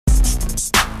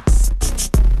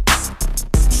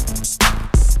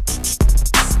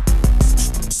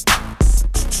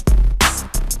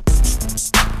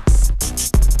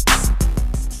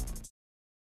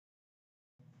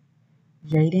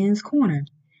Jaden's Corner,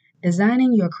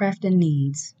 designing your crafting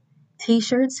needs.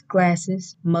 T-shirts,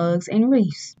 glasses, mugs, and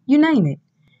wreaths. You name it.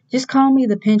 Just call me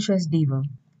the Pinterest diva.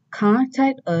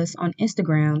 Contact us on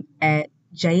Instagram at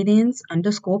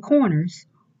Jaden's_corners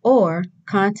or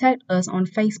contact us on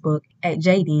Facebook at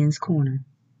Jaden's Corner.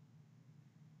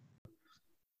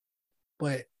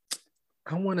 But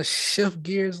I want to shift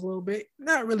gears a little bit.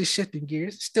 Not really shifting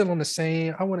gears, still on the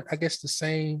same. I guess the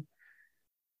same.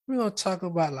 We're gonna talk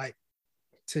about like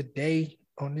today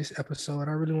on this episode.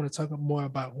 I really want to talk more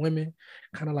about women,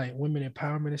 kind of like women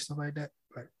empowerment and stuff like that.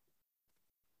 Like,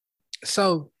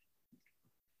 so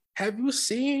have you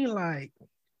seen like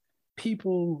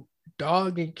people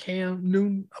dogging Cam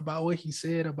Newton about what he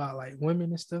said about like women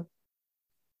and stuff?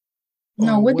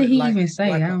 No, Or what did what he even say?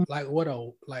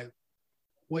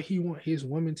 what he want his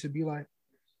women to be like?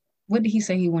 What did he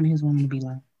say he wanted his woman to be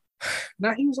like?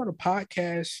 Now he was on a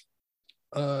podcast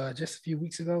just a few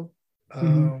weeks ago,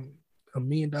 Mhm. $1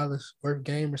 million worth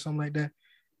game or something like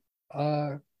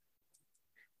that.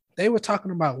 They were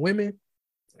talking about women.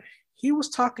 He was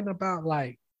talking about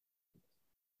like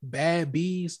bad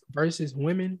bees versus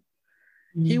women.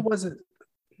 He Mhm. wasn't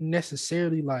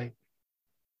necessarily like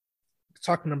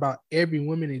talking about every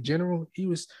woman in general. He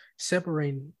was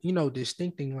separating,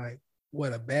 distincting like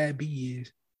what a bad bee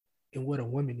is and what a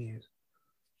woman is.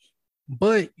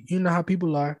 But you know how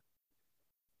people are.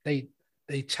 They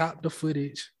they chopped the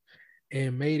footage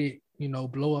and made it,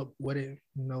 blow up what it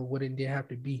did have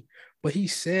to be. But he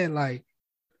said like,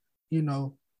 you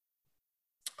know,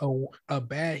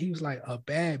 he was like a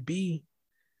bad bee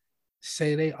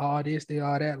say they all this, they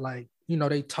all that, like,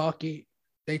 they talk it,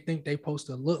 they think they supposed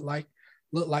to look like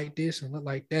this and look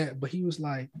like that. But he was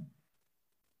like,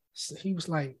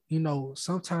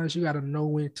 sometimes you gotta know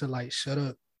when to like shut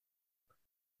up.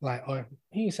 Like, or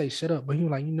he didn't say shut up, but he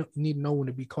was like, you need to know when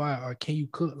to be quiet, or can you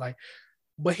cook? Like,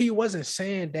 but he wasn't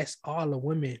saying that's all a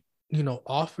woman,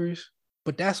 offers.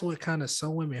 But that's what kind of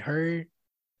some women heard.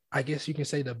 I guess you can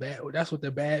say that's what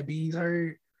the bad bees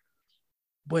heard.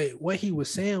 But what he was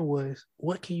saying was,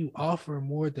 what can you offer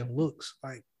more than looks?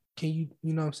 Like, can you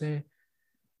know what I'm saying?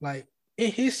 Like,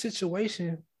 in his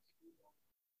situation,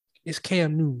 it's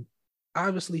Cam Newton.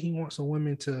 Obviously, he wants a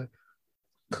woman to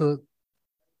cook,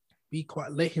 be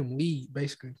quiet, let him lead,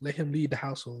 basically. Let him lead the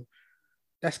household.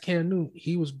 That's Cam Newton.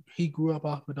 He grew up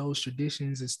off of those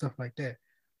traditions and stuff like that.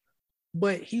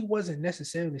 But he wasn't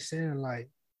necessarily saying like,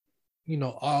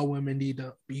 all women need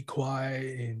to be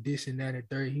quiet and this and that and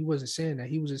third. He wasn't saying that.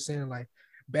 He was just saying like,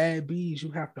 bad bees,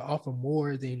 you have to offer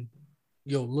more than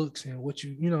your looks and what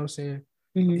you know what I'm saying,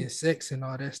 Mhm. and sex and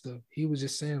all that stuff. He was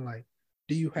just saying like,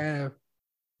 do you have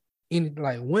any,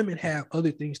 like, women have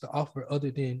other things to offer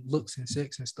other than looks and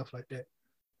sex and stuff like that.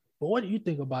 But what do you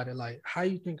think about it? Like, how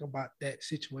you think about that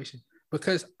situation?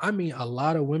 Because I mean, a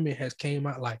lot of women has came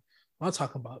out like, I'm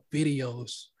talking about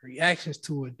videos, reactions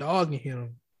to it, dogging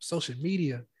him, social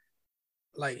media.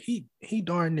 Like he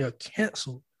darn near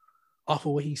canceled off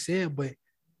of what he said, but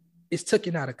it's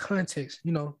taken out of context.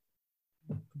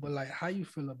 But like, how you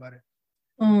feel about it?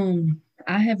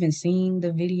 I haven't seen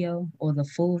the video or the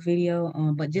full video,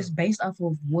 but Yeah, just based off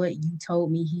of what you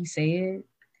told me he said,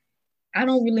 I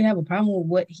don't really have a problem with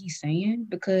what he's saying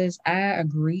because I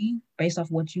agree based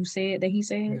off what you said that he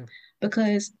said. yeah,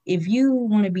 Because if you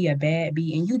want to be a bad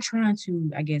bee and you trying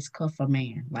to, I guess, cuff a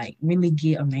man, like really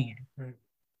get a man, right,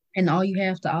 and all you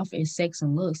have to offer is sex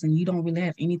and looks, and you don't really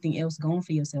have anything else going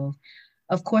for yourself,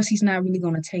 of course, he's not really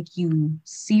going to take you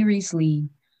seriously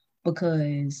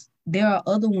because there are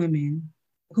other women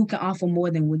who can offer more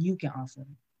than what you can offer.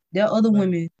 There are other right,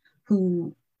 women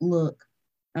who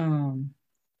um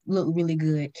look really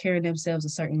good, carry themselves a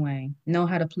certain way, know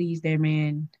how to please their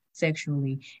man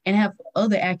sexually, and have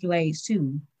other accolades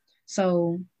too.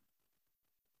 So,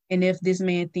 and if this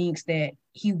man thinks that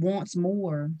he wants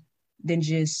more than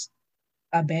just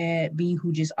a bad bee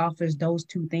who just offers those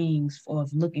two things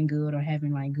of looking good or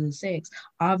having like good sex,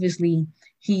 obviously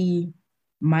he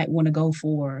might want to go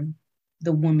for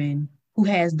the woman who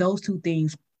has those two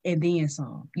things and then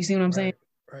some. You see what I'm saying?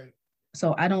 right, right.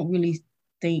 So I don't really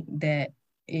think that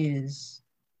is,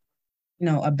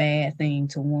 a bad thing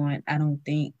to want. I don't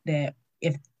think that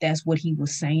if that's what he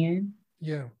was saying,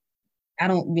 Yeah, I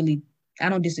don't really, I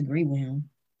don't disagree with him.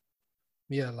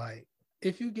 yeah. Like,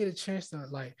 if you get a chance to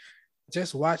like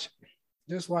just watch,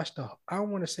 I don't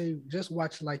want to say just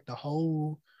watch like the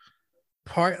whole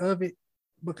part of it,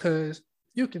 because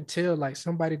you can tell like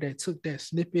somebody that took a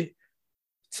snippet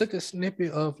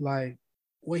of like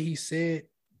what he said,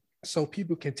 so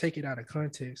people can take it out of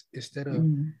context instead of,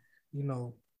 Mm. you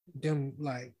know them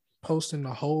like posting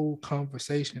the whole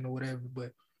conversation or whatever.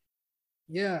 But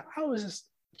Yeah, I was just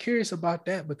curious about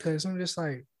that because I'm just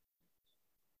like,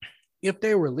 if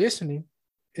they were listening,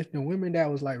 if the women that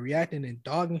was like reacting and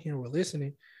dogging him were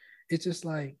listening, it's just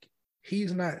like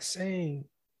he's not saying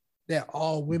that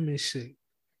all women should,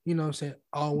 you know what I'm saying,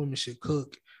 all women should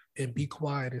cook and be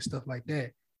quiet and stuff like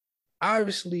that.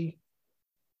 Obviously,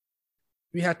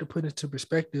 we have to put into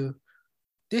perspective.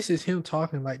 This is him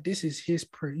talking, like this is his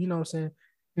you know what I'm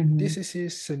saying? This is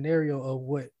his scenario of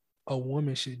what a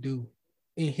woman should do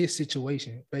in his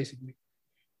situation, basically.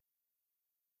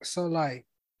 So like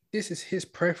this is his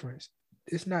preference.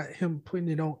 It's not him putting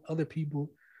it on other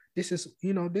people. This is,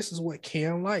 you know, this is what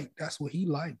Cam like. That's what he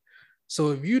like.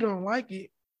 So if you don't like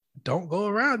it, don't go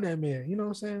around that man. You know what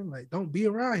I'm saying? Like, don't be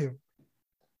around him.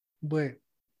 But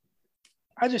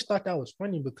I just thought that was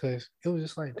funny because it was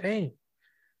just like, dang,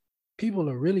 people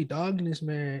are really dogging this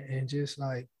man and just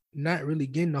like not really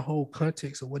getting the whole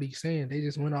context of what he's saying. They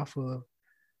just went off of,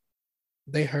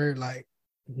 they heard like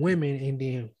women and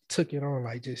then took it on,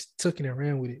 like just took it and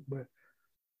ran with it. But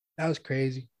that was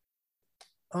crazy.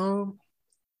 I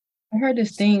heard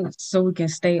this thing so we can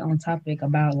stay on topic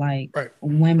about like right.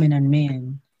 women and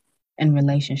men and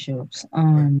relationships.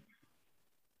 Right.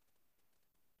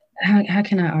 How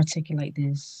can I articulate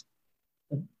this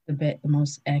the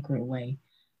most accurate way?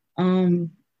 Let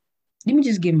me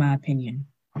just give my opinion.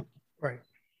 Right.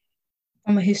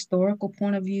 From a historical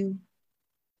point of view,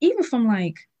 even from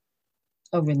like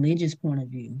a religious point of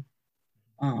view,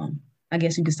 I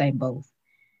guess you could say both.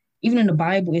 Even in the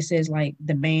Bible, it says like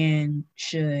the man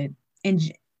should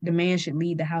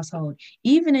lead the household.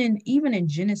 Even in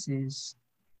Genesis,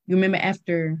 you remember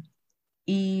after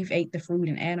Eve ate the fruit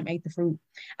and Adam ate the fruit,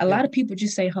 a lot of people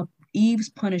just say Eve's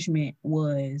punishment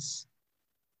was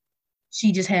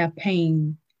she just have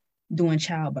pain during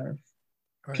childbirth.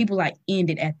 Right. People like end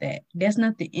it at that. That's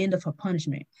not the end of her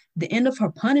punishment. The end of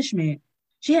her punishment,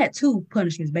 she had two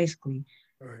punishments basically.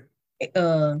 Right.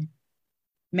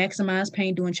 Maximize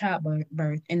pain during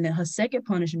childbirth, and then her second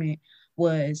punishment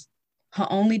was her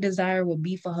only desire would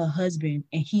be for her husband,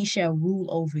 and he shall rule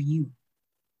over you.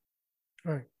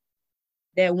 Right.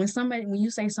 That when you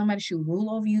say somebody should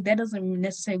rule over you, that doesn't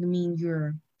necessarily mean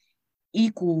you're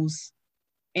equals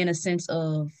in a sense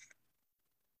of,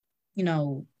 you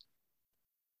know,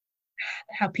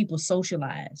 how people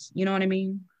socialize. You know what I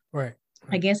mean? Right.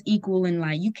 I guess equal in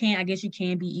like I guess you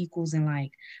can be equals in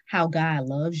like how God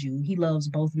loves you. He loves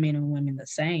both men and women the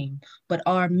same. But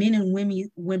are men and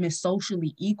women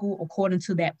socially equal according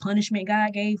to that punishment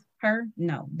God gave her?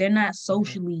 No, they're not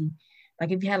socially. Like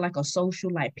if you had like a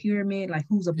social like pyramid, like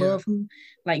who's above who,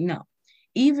 like no.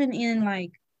 Even in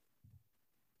like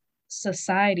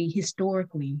society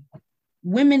historically,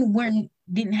 women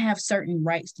didn't have certain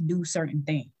rights to do certain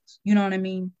things. You know what I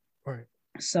mean? Right.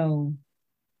 So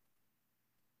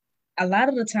a lot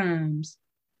of the times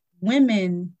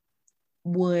women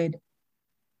would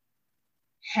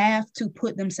have to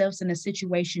put themselves in a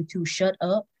situation to shut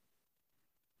up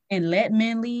and let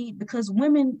men lead because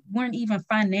women weren't even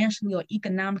financially or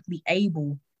economically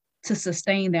able to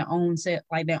sustain their own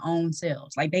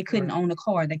selves. Like they couldn't own a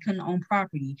car, they couldn't own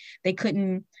property, they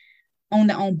couldn't own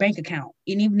their own bank account.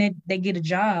 And even if they get a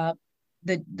job,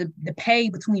 the pay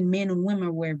between men and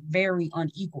women were very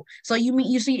unequal. So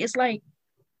you see, it's like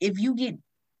if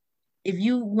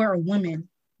you were a woman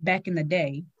back in the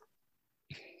day,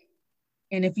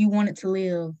 and if you wanted to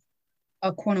live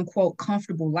a quote unquote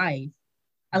comfortable life,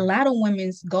 a lot of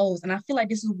women's goals, and I feel like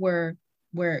this is where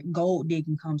gold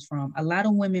digging comes from. A lot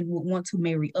of women would want to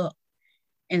marry up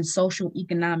in social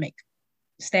economic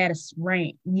status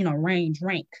rank,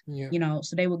 rank,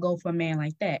 so they would go for a man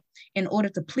like that in order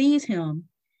to please him.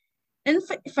 And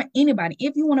for anybody,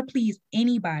 if you want to please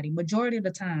anybody, majority of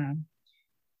the time,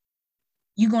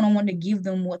 you're going to want to give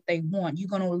them what they want. You're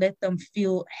going to let them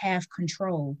have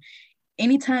control.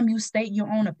 Anytime you state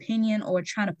your own opinion or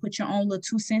trying to put your own little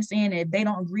 2 cents in, if they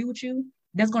don't agree with you,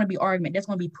 there's going to be argument. There's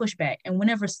going to be pushback. And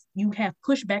whenever you have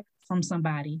pushback from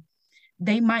somebody,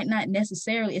 they might not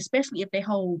necessarily, especially if they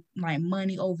hold like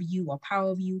money over you or power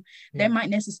over you, they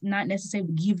might not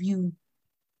necessarily give you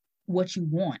what you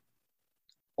want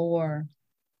or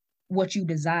what you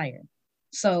desire.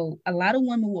 So a lot of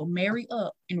women will marry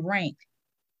up in rank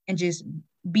and just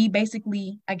be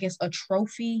basically, I guess, a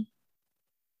trophy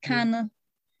kind of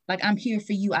like, I'm here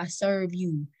for you, I serve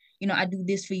you, I do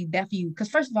this for you, that for you. Because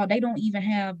first of all, they don't even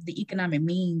have the economic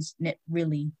means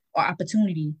really or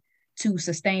opportunity to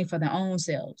sustain for their own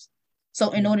selves. So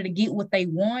in order to get what they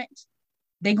want,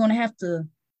 they're going to have to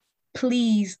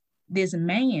please this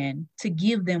man to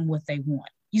give them what they want.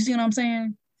 You see what I'm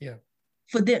saying? Yeah.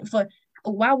 For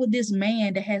why would this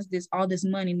man that has all this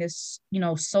money, this,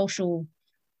 social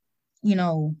you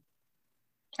know,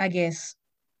 I guess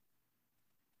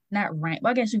not rank, but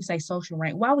I guess you could say social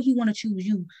rank. Why would he want to choose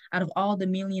you out of all the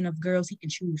million of girls he can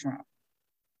choose from?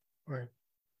 Right.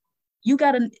 You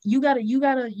gotta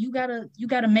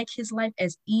make his life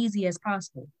as easy as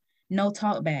possible. No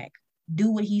talk back.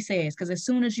 Do what he says. Because as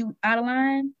soon as you out of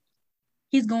line,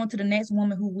 he's going to the next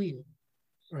woman who will.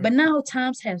 But Right. now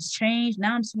times has changed.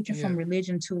 Now I'm switching Yeah. from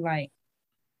religion to like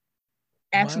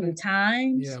actual Modern.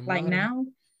 times. Yeah. Like Modern. now,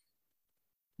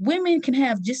 women can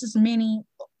have just as many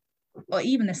or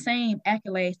even the same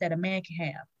accolades that a man can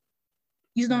have.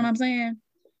 You know what Right. I'm saying?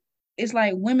 It's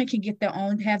like women can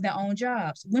have their own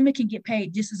jobs. Women can get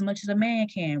paid just as much as a man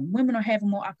can. Women are having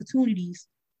more opportunities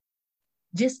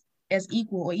just as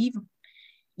equal or even,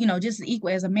 just as equal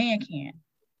as a man can.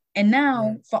 And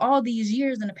now, Right. for all these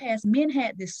years in the past, men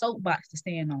had this soapbox to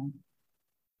stand on.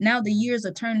 Now the Mhm. years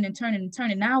are turning and turning and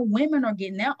turning. Now women are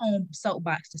getting their own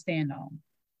soapbox to stand on.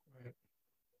 Right.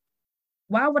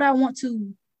 Why would I want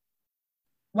to?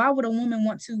 Why would a woman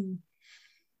want to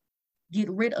get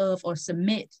rid of or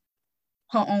submit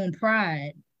her own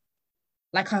pride,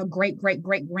 like her great great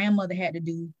great grandmother had to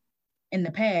do in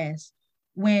the past,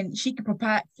 when she could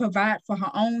provide for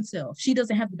her own self? She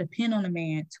doesn't have to depend on a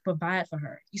man to provide for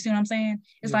her. You see what I'm saying?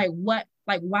 It's Yeah. like what?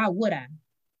 Like why would I?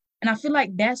 And I feel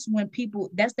like that's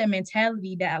that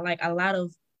mentality that like a lot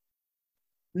of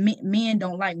men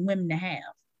don't like women to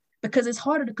have, because it's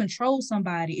harder to control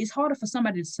somebody. It's harder for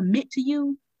somebody to submit to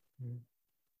you Mhm.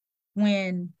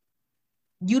 when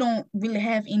you don't really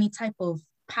have any type of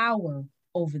power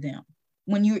over them.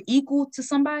 When you're equal to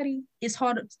somebody, it's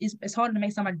harder to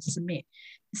make somebody to submit.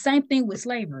 Same thing with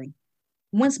slavery.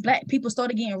 Once black people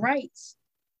started getting rights,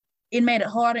 it made it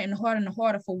harder and harder and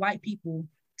harder for white people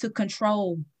to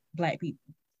control black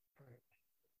people.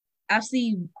 I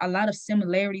see a lot of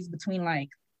similarities between like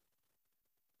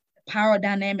power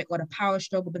dynamic or the power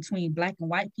struggle between black and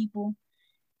white people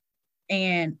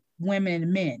and women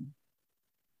and men.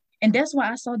 And that's why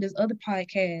I saw this other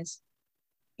podcast.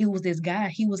 It was this guy.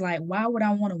 He was like, why would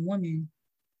I want a woman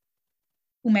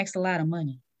who makes a lot of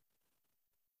money?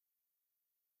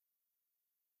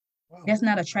 That's Wow.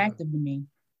 not attractive to me.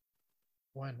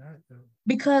 Why not though?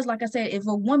 Because like I said, if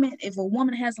a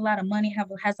woman has a lot of money,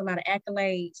 has a lot of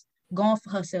accolades, going for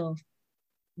herself,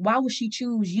 why would she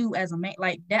choose you as a man?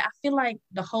 Like that, I feel like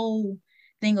the whole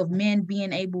thing of men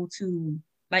being able to,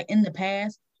 like in the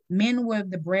past, men were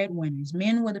the breadwinners.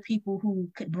 Men were the people who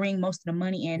could bring most of the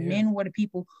money in. Yeah. Men were the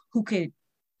people who could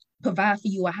provide for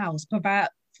you a house, provide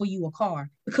for you a car,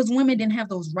 because women didn't have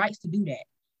those rights to do that.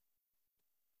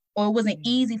 Or it wasn't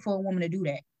easy Mm. for a woman to do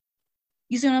that.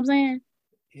 You see what I'm saying?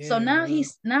 So Yeah, now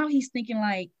bro. he's thinking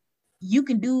like, you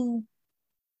can do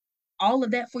all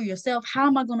of that for yourself. How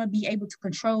am I going to be able to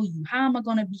control you? How am I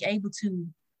going to be able to?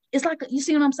 It's like, you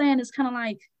see what I'm saying? It's kind of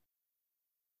like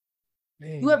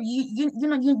Man.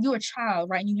 you're a child,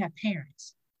 right? And you have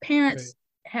parents. Right. Parents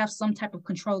have some type of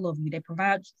control over you. They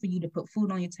provide for you to put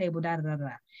food on your table. Da da da da.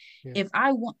 Yeah. If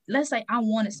I want, let's say I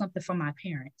wanted something from my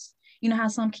parents. You know how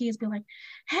some kids be like,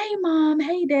 "Hey mom,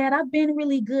 hey dad, I've been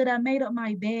really good. I made up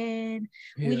my bed.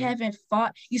 We Yeah. haven't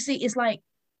fought." You see, it's like,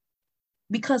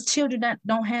 because children that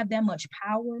don't have that much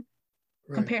power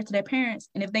Right. compared to their parents.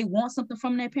 And if they want something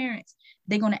from their parents,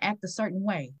 they're going to act a certain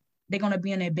way. They're going to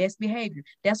be on their best behavior.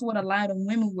 That's what a lot of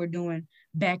women were doing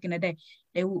back in the day.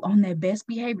 They were on their best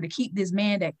behavior to keep this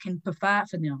man that can provide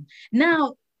for them.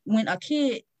 Now, when a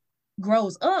kid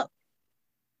grows up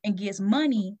and gets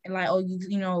money, and like,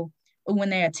 oh, when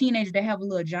they're a teenager, they have a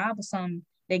little job or something,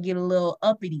 they get a little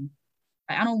uppity.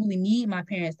 Like, I don't really need my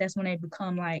parents. That's when they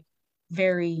become like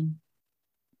very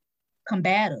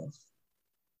combative.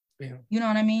 Yeah. You know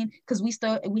what I mean? Because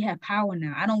we have power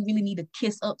now. I don't really need to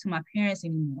kiss up to my parents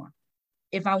anymore.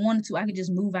 If I wanted to, I could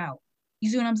just move out.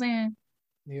 You see what I'm saying?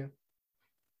 Yeah.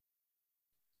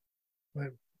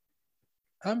 But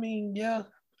I mean, yeah.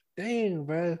 Dang,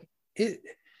 bro. It.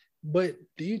 But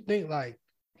do you think like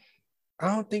I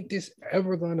don't think this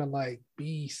ever gonna like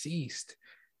be ceased.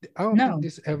 I don't think No,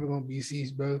 this ever gonna be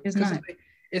ceased, bro. it's Because not.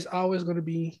 it's always gonna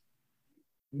be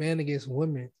man against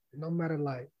women, no matter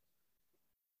like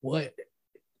what.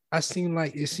 It seemed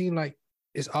like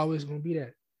it's always gonna be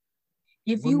that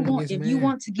women against If you man.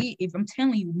 want to get, if I'm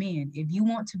telling you, men, if you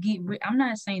want to get rid, I'm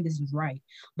not saying this is right,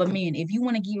 but men, if you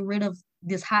want to get rid of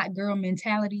this hot girl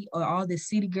mentality or all this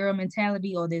city girl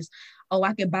mentality or this, oh,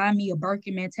 I could buy me a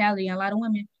Birkin mentality, and a lot of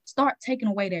women start taking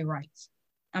away their rights.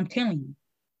 I'm telling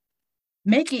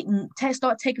you,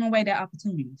 start taking away their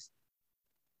opportunities.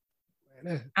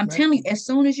 Man, I'm man, telling you, as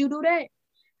soon as you do that,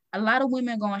 a lot of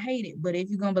women are gonna hate it. But if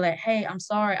you're gonna be like, hey, I'm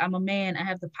sorry, I'm a man, I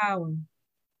have the power.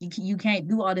 You can't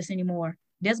do all this anymore.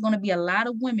 there's going to be a lot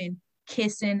of women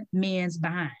kissing men's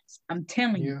behinds. I'm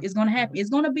telling you, Yeah. it's going to happen. It's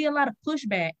going to be a lot of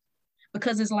pushback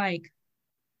because it's like,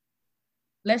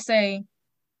 let's say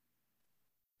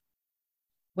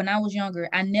when I was younger,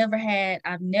 I've never had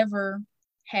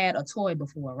a toy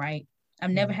before, right?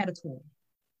 I've never had a toy.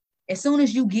 As soon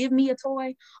as you give me a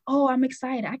toy, oh, I'm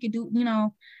excited. I can do,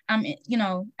 I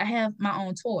have my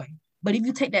own toy. But if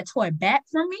you take that toy back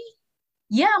from me,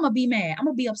 yeah, I'm gonna be mad. I'm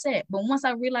gonna be upset. But once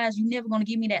I realize you're never gonna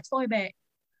give me that toy back,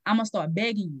 I'm gonna start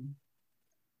begging you.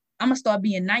 I'm gonna start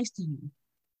being nice to you.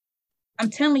 I'm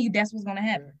telling you, that's what's gonna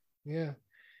happen. Yeah.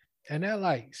 And that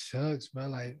like sucks, bro.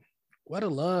 Like, what a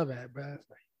love at, bro.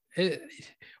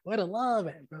 What a love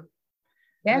at, bro.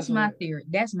 That's my theory.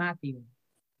 That's my theory.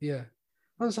 Yeah.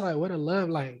 I was like, what a love.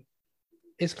 Like,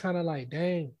 it's kind of like,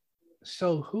 dang.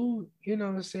 So who, you know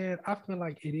what I'm saying? I feel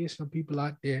like it is some people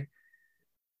out there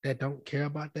that don't care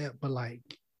about that, but like,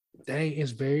 dang,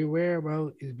 it's very rare,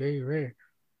 bro. It's very rare.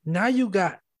 Now you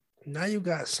got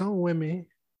some women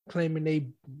claiming they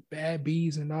bad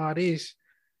bees and all this.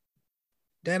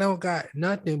 They don't got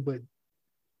nothing but,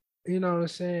 you know what I'm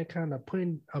saying, kind of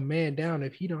putting a man down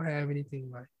if he don't have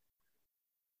anything like.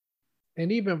 And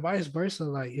even vice versa,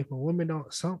 like if a woman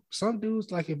don't, some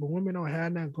dudes, like if a woman don't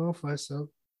have nothing going for herself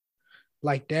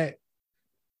like that,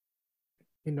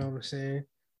 you know what I'm saying,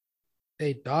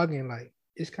 they dogging, like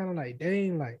it's kind of like,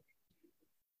 dang, like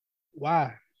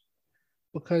why?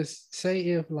 Because say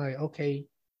if like, okay,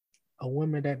 a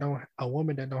woman that don't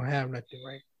have nothing,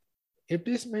 right? If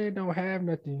this man don't have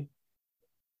nothing,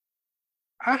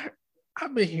 I've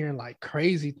been hearing like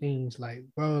crazy things, like,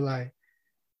 bro, like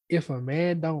if a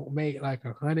man don't make like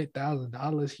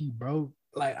 $100,000, he broke.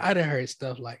 Like I done heard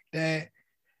stuff like that.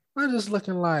 I'm just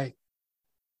looking like,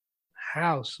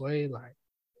 how, Sway?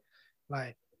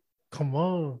 Like, come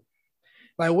on.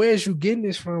 Like, where's you getting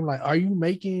this from? Like, are you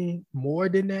making more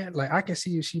than that? Like, I can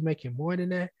see if she making more than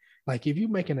that. Like, if you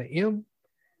making an M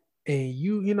and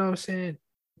you know what I'm saying,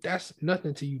 that's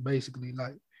nothing to you basically.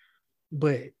 Like,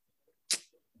 but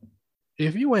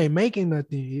if you ain't making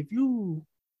nothing, if you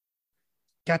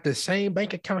got the same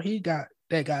bank account he got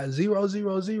that got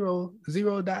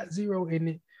 0.000 in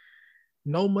it,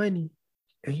 no money,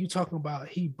 and you talking about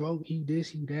he broke, he this,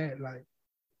 he that, like,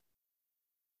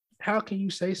 how can you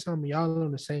say something y'all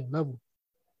on the same level?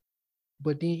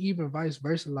 But then even vice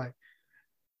versa, like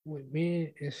with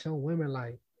men and some women,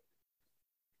 like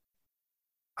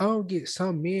I don't get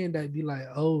some men that be like,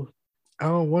 oh, I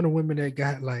don't want a woman that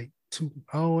got like I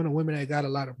don't want a woman that got a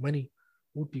lot of money,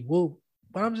 whoopie whoop.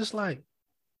 But I'm just like,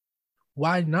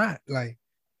 why not? Like,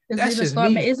 that's just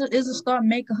me. It'll start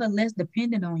making her less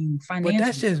dependent on you financially. But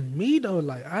that's just me though.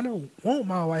 Like, I don't want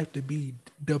my wife to be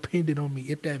dependent on me,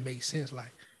 if that makes sense.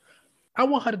 Like, I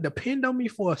want her to depend on me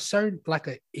for a certain, like,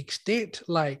 a extent,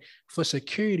 like for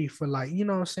security, for like, you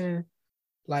know what I'm saying?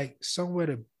 Like somewhere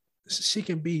to she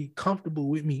can be comfortable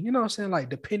with me. You know what I'm saying? Like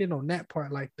depending on that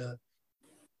part, like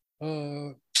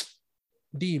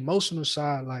the emotional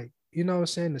side, like, you know what I'm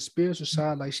saying, the spiritual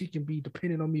side, like she can be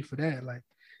dependent on me for that. Like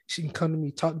she can come to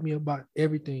me, talk to me about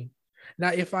everything. Now,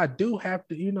 if I do have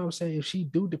to, you know what I'm saying, if she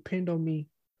do depend on me,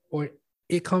 or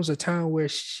it comes a time where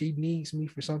she needs me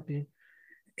for something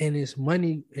and it's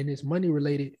money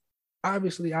related,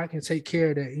 obviously I can take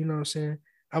care of that. You know what I'm saying?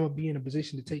 I'm gonna be in a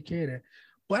position to take care of that.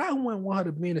 But I wouldn't want her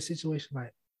to be in a situation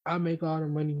like, I make all the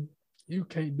money, you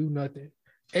can't do nothing,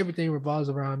 everything revolves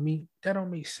around me. That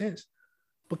don't make sense,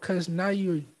 because now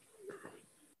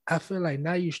I feel like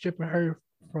now you're stripping her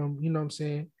from, you know what I'm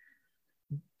saying,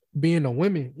 being a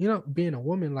woman, being a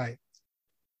woman. Like,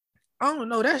 I don't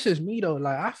know, that's just me though.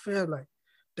 Like, I feel like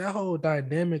that whole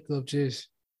dynamic of just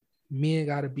men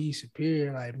gotta be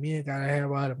superior, like men gotta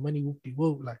have all the money, whoop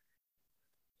whoop, like,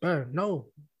 bro, no.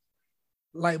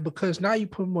 Like, because now you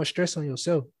put more stress on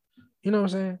yourself. You know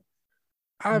what I'm saying?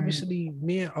 Obviously,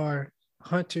 men are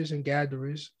hunters and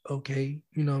gatherers, okay,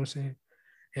 you know what I'm saying?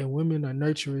 And women are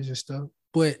nurturers and stuff.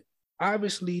 But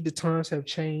obviously the times have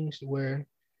changed where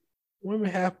women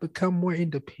have become more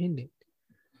independent.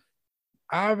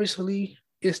 Obviously,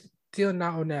 it's still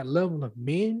not on that level of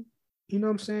men. You know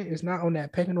what I'm saying? It's not on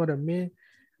that pecking order of men,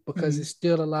 because it's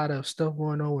still a lot of stuff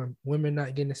going on where women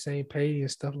not getting the same pay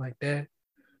and stuff like that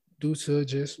due to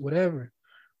just whatever.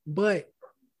 But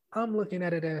I'm looking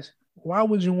at it as, why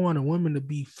would you want a woman to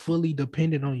be fully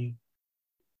dependent on you?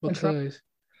 Because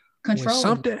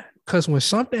when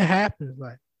something happens,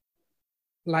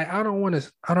 like I don't want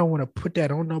to put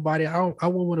that on nobody. I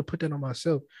wouldn't want to put that on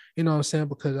myself. You know what I'm saying?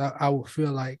 Because I would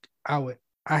feel like I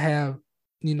have,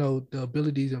 the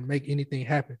ability to make anything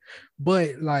happen.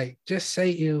 But like, just say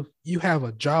if you have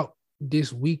a drought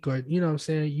this week, or you know what I'm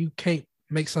saying, you can't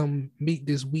make some meet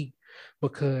this week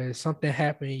because something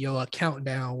happened, your account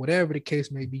down, whatever the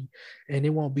case may be, and it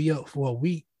won't be up for a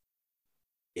week.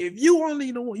 If you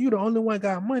only know you the only one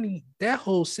got money, that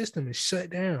whole system is shut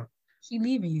down. She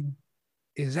leaving you.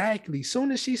 Exactly.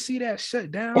 Soon as she see that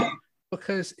shut down,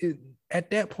 because at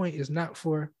that point it's not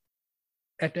for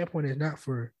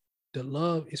the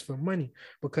love, it's for money.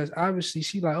 Because obviously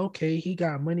she like, okay, he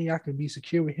got money, I can be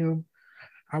secure with him.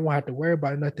 I won't have to worry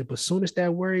about nothing. But as soon as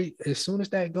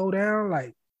that go down,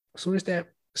 like as soon as that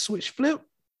switch flip,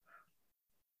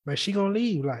 but she gonna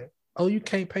leave. Like, oh, you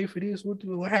can't pay for this.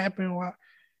 What happened? Why?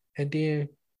 And then,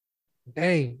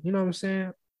 dang, you know what I'm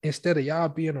saying? Instead of y'all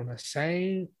being on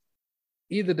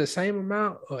either the same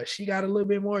amount, or she got a little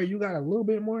bit more, you got a little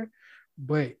bit more,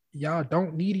 but y'all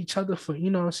don't need each other for, you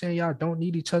know what I'm saying? Y'all don't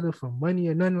need each other for money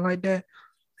or nothing like that.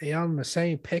 And y'all in the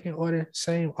same pecking order,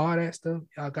 same all that stuff.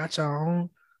 Y'all got y'all own.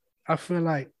 I feel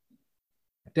like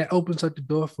that opens up the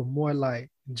door for more like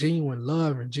genuine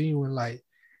love and genuine like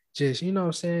just, you know what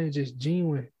I'm saying? Just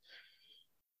genuine.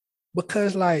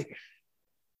 Because like,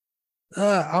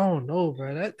 I don't know,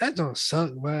 bro. That don't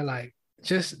suck, bro. Like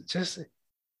just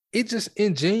it just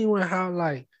ingenuine how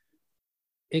like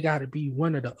it gotta be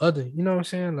one or the other. You know what I'm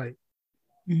saying? Like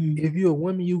if you're a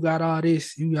woman, you got all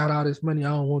this money, I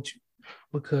don't want you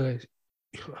because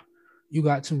you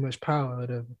got too much power or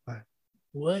whatever. Like,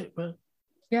 what, bro?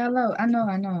 Yeah, I know.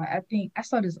 I think I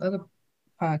saw this other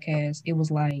podcast. It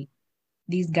was like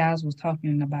these guys was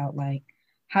talking about like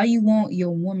how you want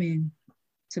your woman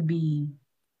to be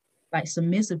like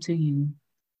submissive to you,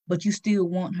 but you still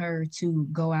want her to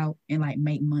go out and like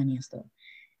make money and stuff.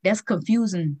 That's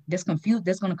confusing. That's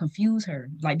gonna confuse her.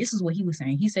 Like this is what he was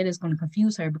saying. He said it's gonna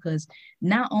confuse her because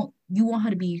now you want her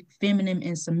to be feminine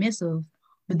and submissive,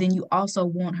 but then you also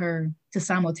want her to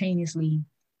simultaneously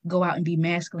go out and be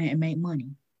masculine and make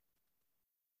money.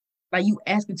 Like you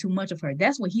asking too much of her.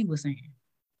 That's what he was saying.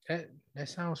 That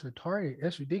sounds retarded.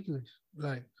 That's ridiculous.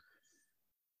 Like,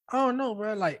 I don't know,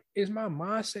 bro. Like, is my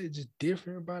mindset just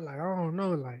different, bro? Like, I don't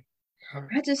know. Like,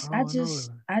 I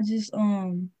just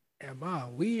am I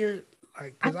weird?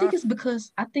 Like, I cause think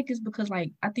it's because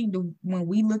like I think when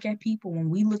we look at people, when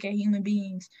we look at human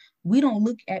beings, we don't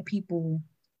look at people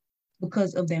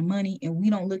because of their money, and we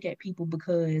don't look at people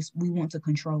because we want to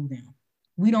control them.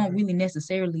 We don't really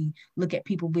necessarily look at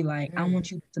people be like, I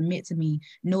want you to submit to me.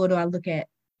 Nor do I look at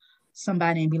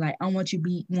somebody and be like, I want you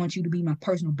to be my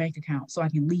personal bank account so I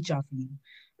can leech off of you.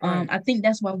 Right. I think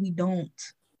that's why we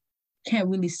can't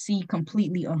really see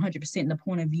completely 100% the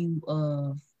point of view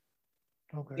of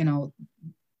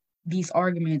these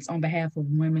arguments on behalf of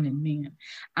women and men.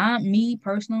 Me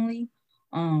personally,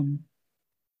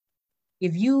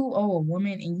 if you owe a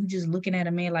woman and you just looking at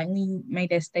a man, like when you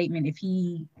made that statement, if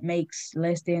he makes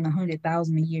less than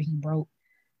 100,000 a year, he broke.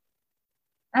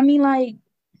 I mean, like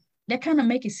that kind of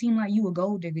make it seem like you a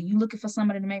gold digger. You looking for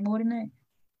somebody to make more than that?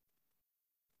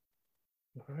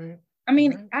 Right. I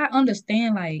mean, I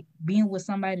understand like being with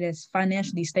somebody that's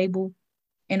financially stable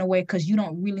in a way because you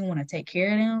don't really want to take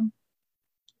care of them.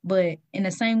 But in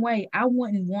the same way, I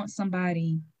wouldn't want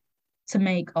somebody to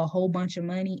make a whole bunch of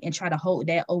money and try to hold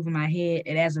that over my head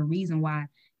and as a reason why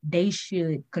they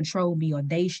should control me or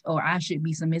or I should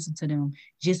be submissive to them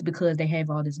just because they have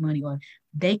all this money or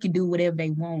they can do whatever they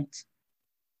want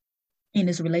in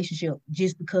this relationship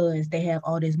just because they have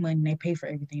all this money and they pay for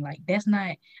everything. Like that's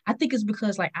not, I think it's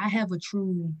because like I have a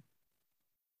true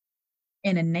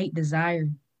and innate desire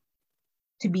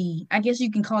to be, I guess you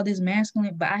can call this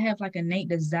masculine, but I have like an innate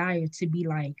desire to be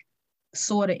like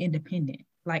sort of independent.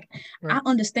 Like I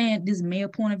understand this male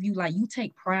point of view. Like you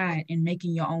take pride in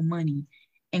making your own money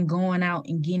and going out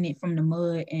and getting it from the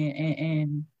mud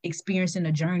and experiencing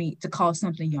a journey to call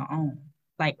something your own.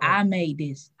 Like I made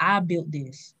this, I built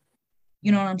this.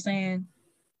 You know what I'm saying?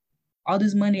 All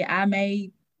this money I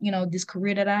made, this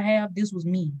career that I have, this was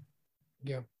me.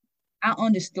 Yeah. I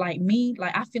understand, like me,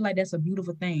 like I feel like that's a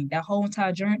beautiful thing. That whole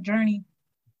entire journey,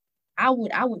 I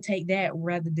would take that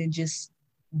rather than just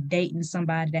dating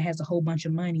somebody that has a whole bunch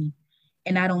of money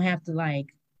and I don't have to like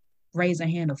raise a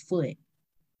hand or foot.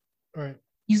 Right.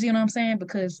 You see what I'm saying?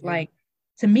 Because like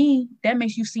to me, that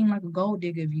makes you seem like a gold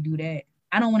digger if you do that.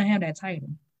 I don't want to have that title.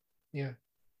 Yeah.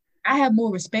 I have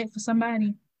more respect for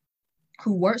somebody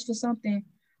who works for something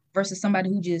versus somebody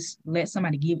who just lets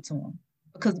somebody give it to them.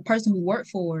 Because the person who worked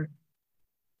for it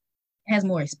has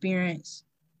more experience.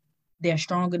 They're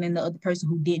stronger than the other person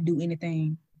who didn't do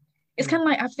anything. It's kind of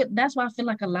like that's why I feel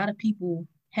like a lot of people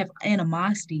have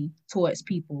animosity towards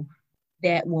people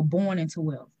that were born into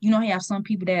wealth. You have some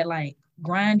people that like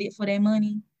grinded for their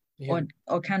money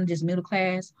or kind of just middle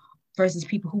class versus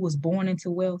people who was born into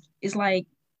wealth. It's like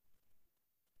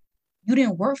You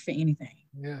didn't work for anything.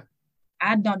 Yeah.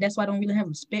 I don't. That's why I don't really have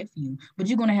respect for you. But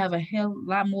you're gonna have a hell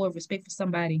lot more respect for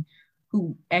somebody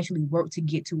who actually worked to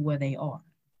get to where they are.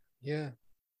 Yeah.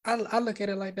 I look at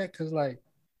it like that because like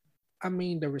I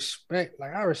mean the respect,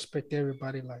 like I respect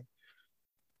everybody, like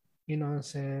you know what I'm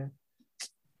saying?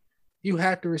 You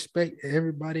have to respect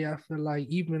everybody. I feel like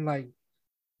even like,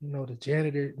 you know, the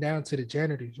janitor down to the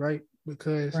janitors, right?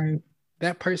 Because Right.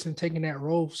 that person taking that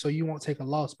role so you won't take a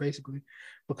loss basically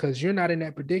because you're not in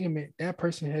that predicament. That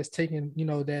person has taken, you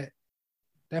know, that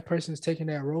person's taking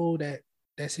that role, that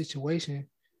situation,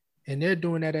 and they're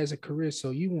doing that as a career. So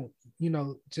you won't, you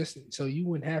know, just so you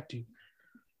wouldn't have to.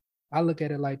 I look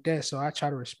at it like that. So I try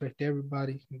to respect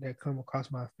everybody that come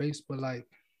across my face. But like,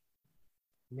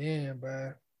 man,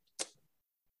 bro,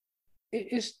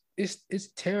 it's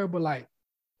terrible. Like,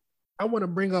 I want to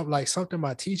bring up like something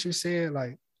my teacher said,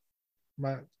 like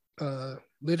my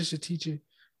literature teacher,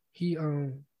 he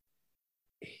um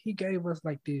he gave us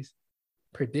like this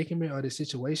predicament or the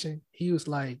situation. He was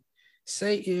like,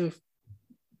 say if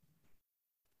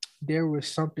there was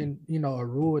something, you know, a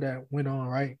rule that went on,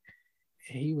 right?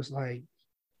 And he was like,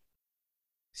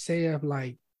 say if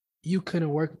like you couldn't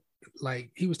work,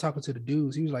 like he was talking to the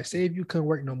dudes. He was like, say if you couldn't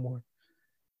work no more.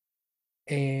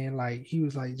 And like he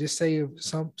was like, just say if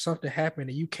something happened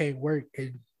and you can't work,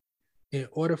 and in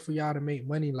order for y'all to make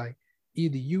money, like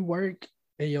either you work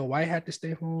and your wife had to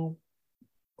stay home,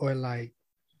 or like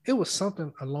it was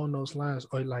something along those lines,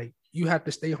 or like you have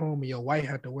to stay home and your wife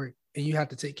had to work and you have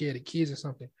to take care of the kids or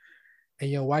something, and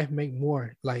your wife make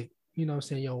more, like you know what I'm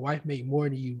saying, your wife make more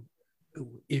than you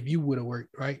if you would have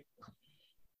worked, right?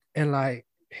 And like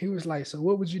he was like, so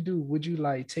what would you do? Would you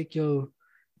like take your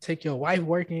wife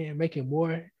working and making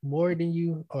more than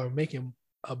you, or making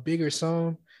a bigger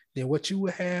sum than what you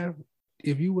would have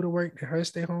if you would have worked and her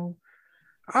stay home?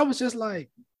 I was just like,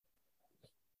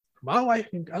 my wife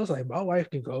can, I was like, my wife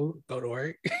can go to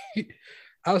work.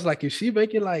 I was like, if she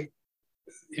making like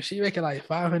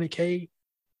 500K,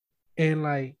 and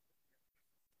like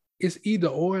it's either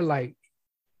or, like,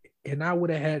 and I would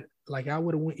have had like I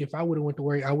would have went, if I would have went to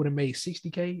work, I would have made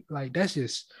 60K. Like that's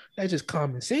just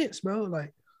common sense, bro.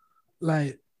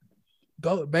 Like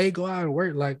go out and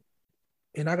work, like,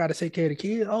 and I gotta take care of the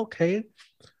kids. Okay.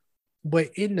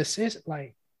 But in the sense,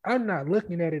 like, I'm not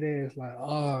looking at it as like,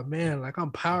 oh man, like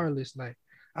I'm powerless, like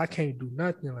I can't do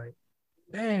nothing. Like,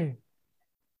 dang,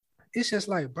 it's just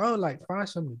like, bro, like find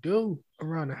something to do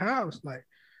around the house. Like,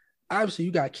 obviously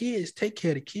you got kids, take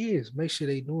care of the kids, make sure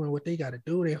they doing what they gotta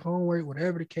do, their homework,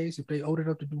 whatever the case, if they old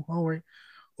enough to do homework,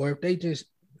 or if they just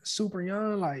super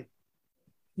young, like,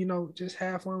 you know, just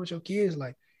have fun with your kids,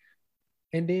 like,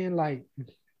 and then like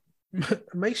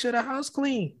make sure the house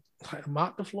clean, like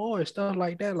mop the floor, stuff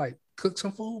like that, like cook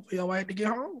some food for your wife to get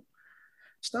home,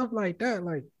 stuff like that,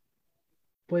 like.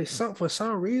 But for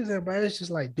some reason, but it's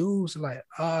just like dudes like,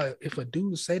 if a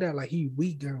dude say that, like he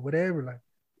weak or whatever, like,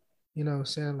 you know what I'm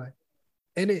saying, like,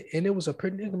 and it was a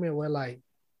predicament where like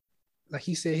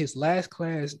he said his last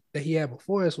class that he had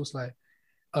before us was like,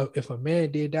 if a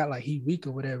man did that, like he weak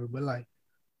or whatever, but like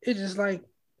it's just like,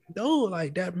 no,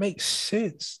 like that makes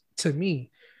sense to me.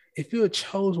 If you had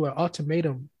chose with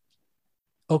ultimatum,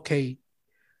 okay,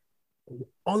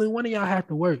 only one of y'all have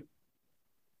to work.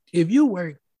 If you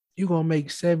work, you're gonna make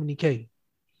 70K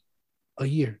a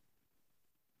year.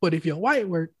 But if your wife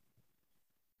work,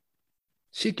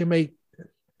 she can make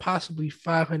possibly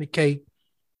 500K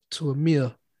to a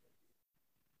meal.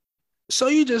 So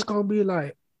you just gonna be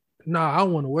like, nah, I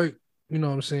want to work. You know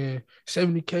what I'm saying?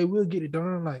 70K, we'll get it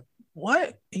done. Like, what?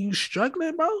 Are you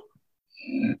struggling, bro?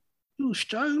 You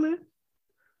struggling?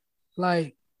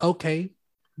 Like, okay,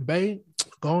 babe,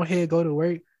 go ahead, go to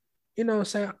work. You know what I'm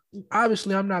saying?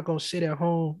 Obviously, I'm not gonna sit at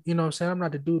home. You know what I'm saying? I'm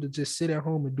not the dude to just sit at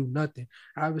home and do nothing.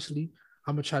 Obviously,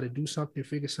 I'm gonna try to do something,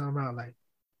 figure something out. Like,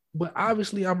 but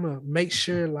obviously, I'm gonna make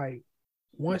sure, like,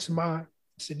 once my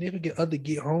significant other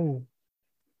get home,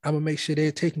 I'm gonna make sure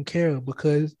they're taken care of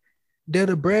because they're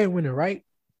the breadwinner, right?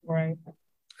 Right.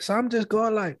 So I'm just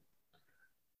going like,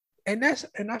 and I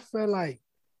feel like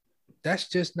that's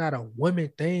just not a woman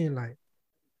thing. Like,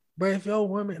 but if your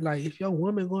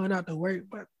woman going out to work,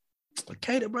 but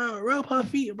Katie, bro, rub her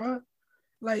feet, bro.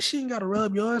 Like, she ain't gotta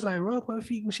rub yours. Like, rub her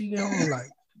feet when she get home. Like,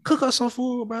 cook her some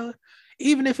food, bro.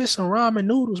 Even if it's some ramen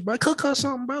noodles, bro, cook her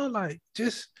something, bro. Like,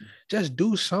 just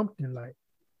do something. Like,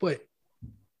 but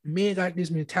men got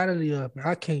this mentality of,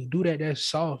 I can't do that. That's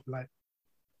soft. Like,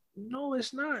 no,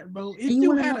 it's not, bro. And If you you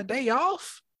wanna had know? a day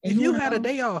off, And if you you wanna had a know?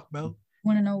 day off, bro.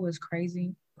 Wanna know what's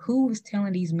crazy? Who is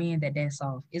telling these men that that's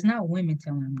off? It's not women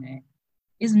telling them that.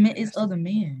 It's men. It's That's the other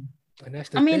men. And that's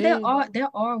I the mean, thing, bro. there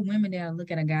are women that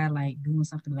look at a guy like doing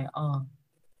something like, oh,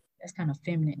 that's kind of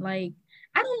feminine. Like,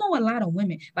 I don't know a lot of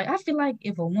women. Like, I feel like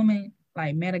if a woman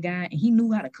like met a guy and he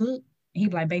knew how to cook, and he'd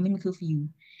be like, babe, let me cook for you.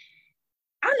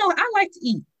 I know I like to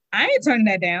eat. I ain't turning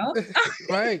that down.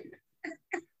 Right,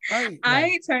 right, I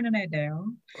like, ain't turning that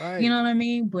down. You right, know what I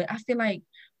mean? But I feel like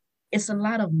it's a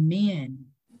lot of men.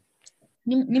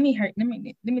 Let me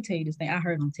tell you this thing I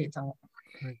heard on TikTok.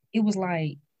 right, It was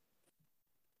like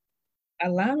a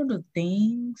lot of the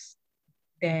things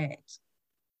that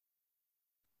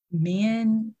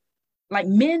men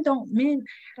men,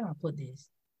 how do I put this?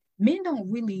 Men don't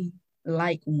really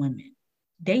like women.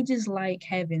 They just like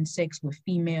having sex with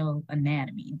female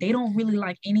anatomy. They don't really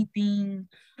like anything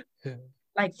yeah,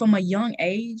 like from a young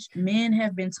age. Men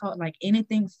have been taught like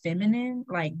anything feminine,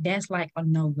 like that's like a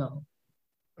no-go.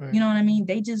 You right, know what I mean?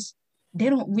 They just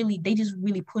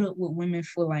really put up with women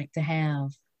for like to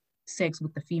have sex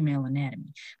with the female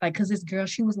anatomy. Like, cause this girl,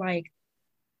 she was like,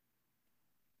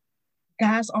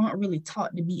 guys aren't really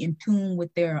taught to be in tune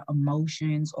with their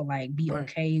emotions or like be right,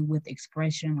 okay with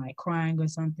expression, like crying or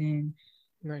something.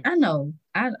 right, I know.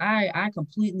 I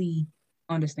completely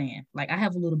understand. Like I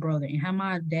have a little brother and how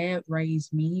my dad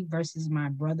raised me versus my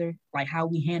brother, like how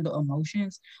we handle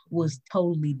emotions was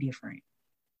totally different.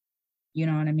 You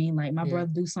know what I mean? Like my yeah,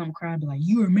 brother do something, cry, be like,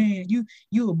 "You a man,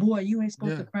 you a boy, you ain't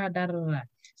supposed to yeah, cry," da da da,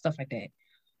 stuff like that.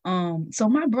 So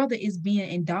my brother is being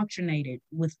indoctrinated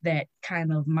with that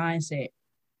kind of mindset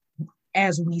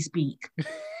as we speak. right,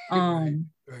 Um,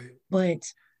 right, but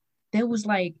there was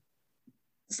like,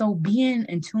 so being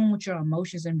in tune with your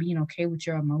emotions and being okay with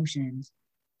your emotions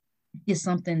is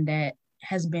something that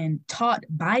has been taught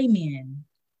by men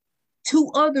to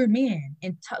other men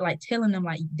and like telling them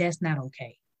like that's not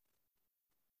okay.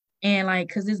 And like,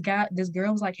 cause this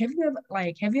girl was like, have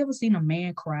you ever seen a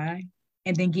man cry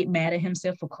and then get mad at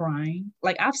himself for crying?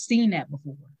 Like I've seen that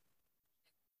before.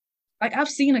 Like I've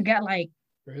seen a guy like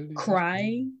really, that's crazy.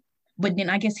 cry, but then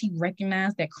I guess he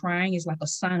recognized that crying is like a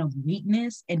sign of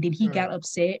weakness, and then he All right, got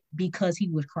upset because he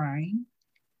was crying.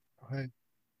 right,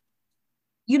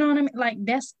 You know what I mean? Like but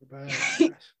that's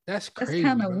that's crazy,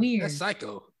 kind of bro. That's weird.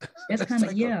 psycho. That's That's kind of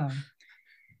psycho. yeah.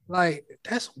 Like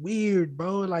that's weird,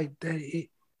 bro. Like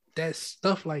that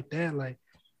stuff like that, like,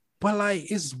 but like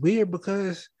it's weird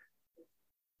because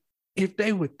if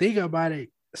they would think about it,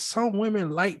 some women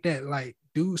like that, like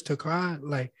dudes to cry.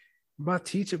 Like my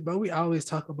teacher, but we always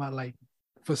talk about like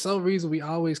for some reason we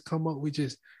always come up with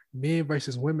just men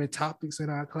versus women topics in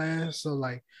our class. So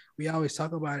like we always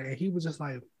talk about it. And he was just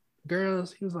like,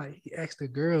 girls, he was like, he asked the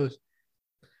girls,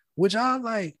 would y'all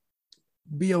like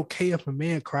be okay if a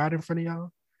man cried in front of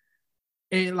y'all?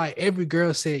 And like every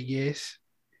girl said yes.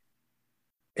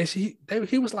 And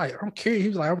he was like, I'm curious. He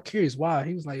was like, I'm curious why.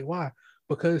 He was like, why?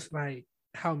 Because like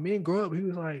how men grow up, he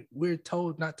was like, we're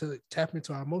told not to tap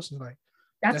into our emotions. Like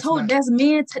I that's told not, that's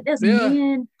yeah,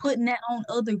 men putting that on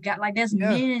other guys. Like that's yeah,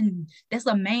 men. That's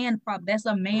a man problem. That's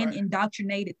a man right,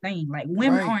 indoctrinated thing. Like right,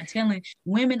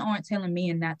 women aren't telling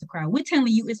men not to cry. We're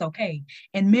telling you it's okay,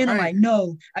 and men are right, like,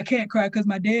 no, I can't cry because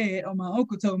my dad or my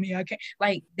uncle told me I can't.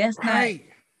 Like that's not. right.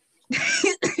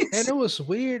 And it was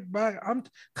weird, but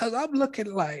cause I'm looking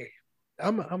like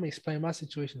I'm gonna explain my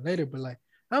situation later, but like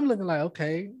I'm looking like,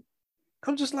 okay.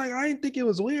 I'm just like, I didn't think it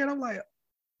was weird. I'm like,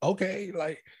 okay,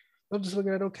 like I'm just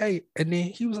looking at okay. And then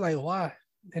he was like, why?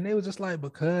 And they was just like,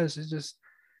 because it just,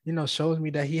 shows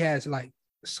me that he has like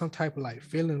some type of like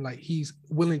feeling like he's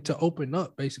willing to open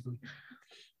up basically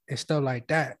and stuff like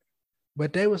that.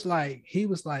 But they was like, he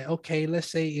was like, okay,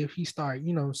 let's say if he start,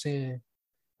 what I'm saying,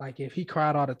 like if he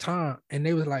cried all the time, and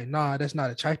they was like, nah, that's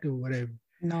not attractive or whatever.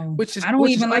 No, Which is I don't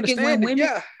which is even like it when understanding. women.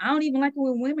 Yeah. I don't even like it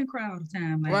when women cry all the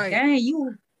time. Like, Right. dang,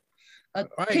 you. Can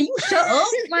Right. you shut up?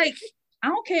 Like, I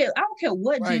don't care. I don't care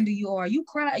what Right. gender you are. You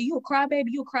cry. You a crybaby.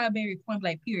 You a crybaby. Point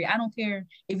blank. Period. I don't care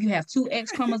if you have two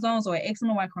X chromosomes or an X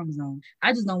and a Y chromosome.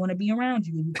 I just don't want to be around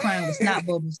you. You crying with snot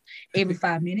bubbles every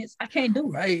 5 minutes. I can't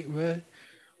do it. Right, man.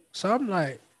 So I'm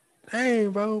like,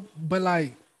 dang, bro. But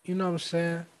like, you know what I'm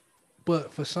saying?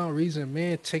 But for some reason,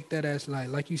 men take that as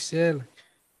like you said, like,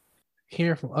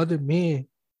 hearing from other men,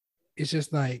 it's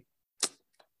just like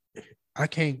I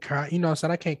can't cry. You know what I'm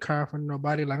saying? I can't cry for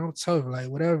nobody. Like I'm tough, like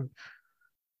whatever.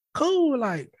 Cool,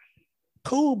 like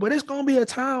cool. But it's gonna be a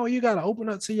time where you gotta open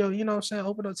up to your, you know what I'm saying?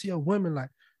 Open up to your women. Like,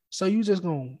 so you just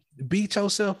gonna beat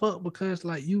yourself up because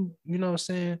like you know what I'm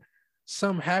saying?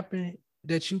 Something happened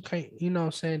that you can't, you know what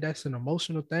I'm saying? That's an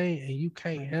emotional thing and you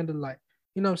can't Right. handle like,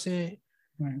 you know what I'm saying?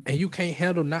 Right. And you can't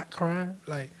handle not crying.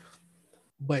 Like,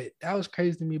 but that was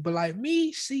crazy to me. But like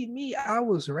me, see me, I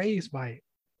was raised by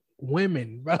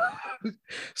women, bro.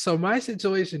 So my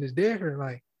situation is different.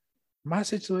 Like my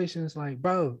situation is like,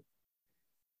 bro,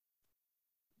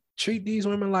 treat these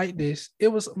women like this. It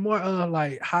was more of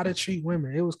like how to treat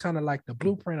women. It was kind of like the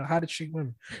blueprint of how to treat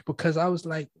women because I was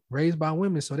like raised by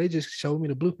women. So they just showed me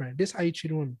the blueprint. This how you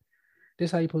treat a woman.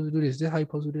 This how you supposed to do this. This how you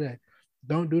supposed to do that.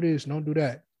 Don't do this. Don't do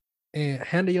that. And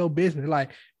handle your business.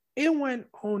 Like it went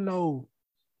on no,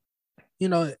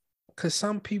 because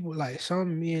some people like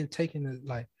some men taking it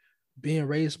like being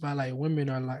raised by like women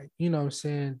are like, what I'm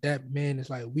saying, that man is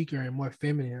like weaker and more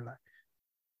feminine. Like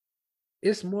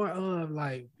it's more of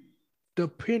like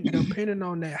depending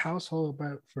on that household.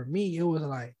 But for me, it was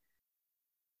like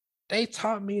they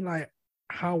taught me like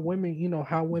how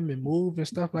women move and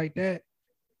stuff like that.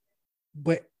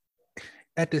 But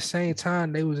at the same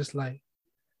time, they was just like,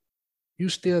 you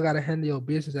still gotta handle your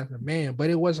business as a man. But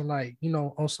it wasn't like,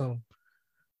 on some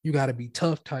you gotta be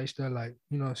tough type stuff, like,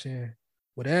 what I'm saying,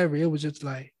 whatever. It was just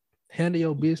like handle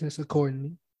your business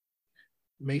accordingly.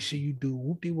 Make sure you do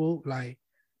whoop-de-whoop, like,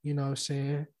 what I'm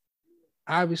saying.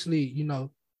 Obviously,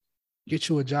 get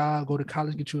you a job, go to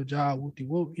college, get you a job,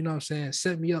 whoop-de-whoop, you know what I'm saying?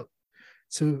 Set me up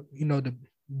to, to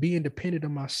be independent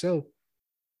of myself.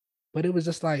 But it was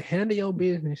just like, handle your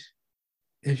business.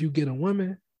 If you get a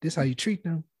woman, this how you treat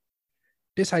them.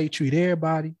 This how you treat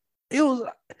everybody. It was,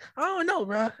 I don't know,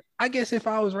 bro. I guess if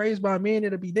I was raised by men,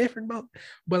 it'd be different, bro.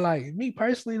 But like me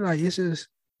personally, like it's just,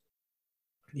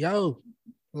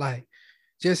 like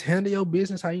just handle your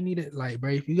business how you need it. Like,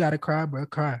 bro, if you gotta cry, bro,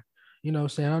 cry. You know what I'm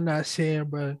saying? I'm not saying,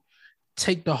 bro,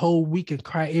 take the whole week and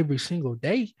cry every single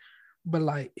day. But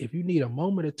like, if you need a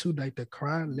moment or two, like to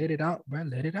cry, let it out, bro,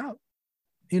 let it out.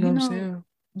 You know what I'm saying?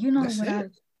 That's What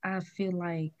it. I feel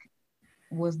like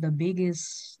was the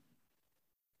biggest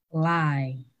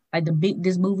lie. Like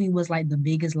this movie was like the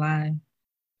biggest lie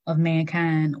of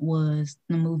mankind was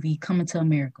the movie Coming to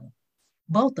America.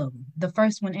 Both of them, the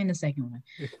first one and the second one.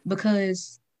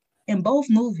 Because in both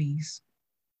movies,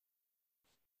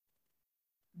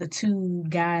 the two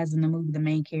guys in the movie, the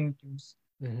main characters,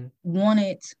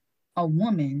 wanted a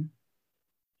woman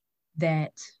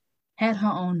that had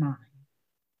her own mind,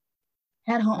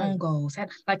 had her own goals.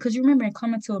 Cause you remember in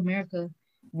Coming to America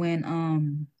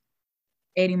when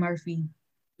Eddie Murphy,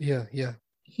 yeah,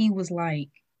 he was like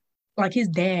his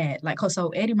dad, so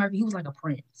Eddie Murphy, he was like a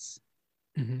prince.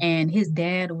 And his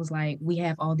dad was like, we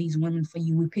have all these women for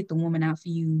you. We picked a woman out for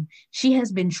you. She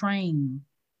has been trained,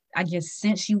 I guess,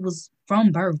 since she was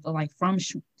from birth or like from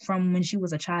when she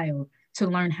was a child to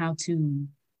learn how to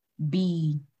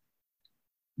be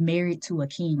married to a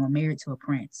king or married to a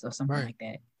prince or something like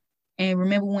that. And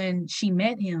remember when she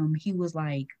met him, he was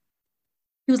like,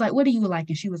 what do you like?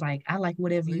 And she was like, I like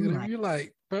whatever you like. You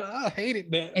like, but I hated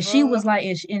that. And she was like,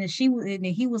 and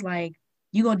he was like,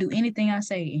 you gonna do anything I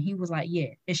say? And he was like, yeah.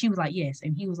 And she was like, yes.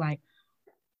 And he was like,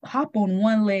 hop on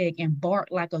one leg and bark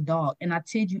like a dog. And I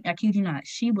kid you not,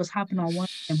 she was hopping on one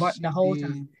and barked the whole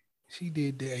time. She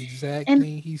did the exact and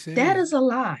thing he said. That is a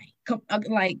lie.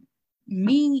 Like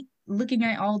me looking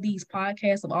at all these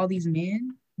podcasts of all these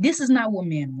men, this is not what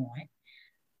men want.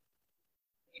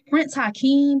 Prince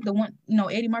Hakeem, the one,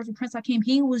 Eddie Murphy, Prince Hakeem,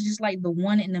 he was just like the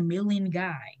one in a million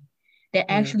guy that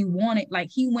actually wanted, like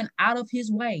he went out of his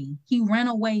way. He ran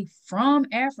away from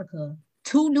Africa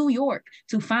to New York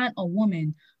to find a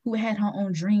woman who had her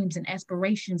own dreams and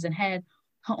aspirations and had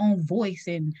her own voice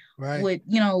and would,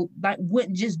 like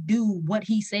wouldn't just do what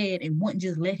he said and wouldn't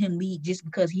just let him lead just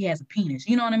because he has a penis.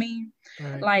 You know what I mean?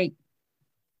 Like,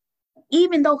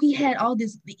 even though he had all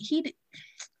this,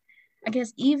 I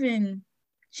guess even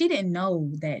she didn't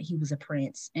know that he was a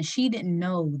prince and she didn't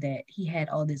know that he had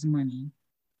all this money.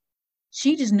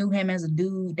 She just knew him as a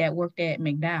dude that worked at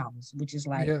McDowell's, which is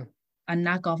like a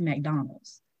knockoff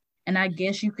McDonald's. And I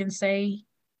guess you can say,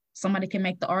 somebody can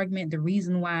make the argument the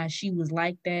reason why she was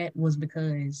like that was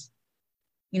because,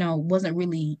 wasn't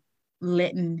really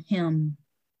letting him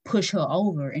push her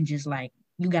over and just like,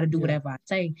 you got to do whatever I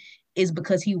say, is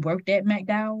because he worked at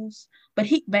McDowell's.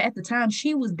 But at the time,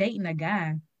 she was dating a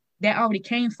guy that already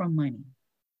came from money.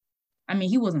 I mean,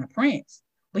 he wasn't a prince,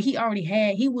 but he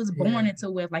was born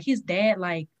into with, like, his dad,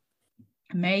 like,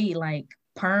 made, like,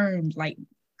 perms, like,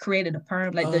 created a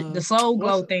perm, like, the Soul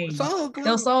Glow thing.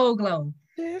 The Soul Glow.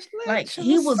 Like,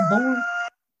 he was born,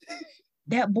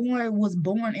 that boy was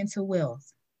born into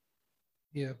wealth.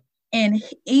 Yeah. And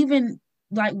even,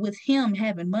 like, with him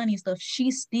having money and stuff,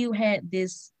 she still had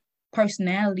this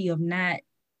personality of not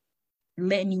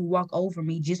letting you walk over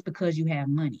me just because you have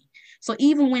money. So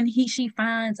even when she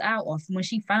finds out, or when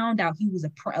she found out he was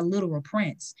a literal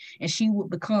prince, and she would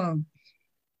become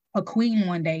a queen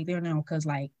one day, because,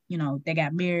 like, they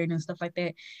got married and stuff like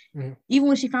that. Even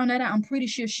when she found that out, I'm pretty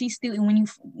sure she still, when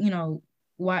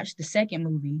watched the second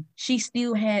movie, she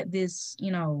still had this,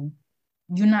 you're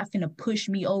not finna push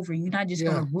me over. You're not just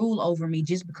Yeah. gonna rule over me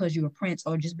just because you're a prince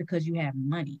or just because you have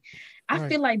money. I Right.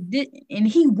 feel like this, and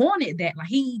he wanted that. Like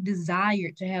he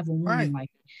desired to have a woman Right.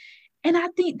 like, and I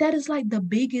think that is like the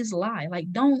biggest lie.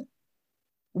 Like, don't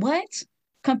what?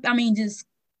 I mean, just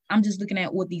I'm just looking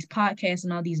at what these podcasts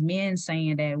and all these men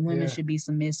saying that women Yeah. should be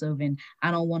submissive, and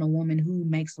I don't want a woman who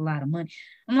makes a lot of money.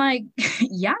 I'm like,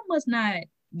 y'all must not.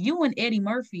 You and Eddie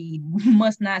Murphy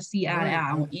must not see eye to Right,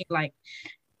 eye bro. on it, like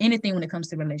anything when it comes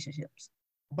to relationships.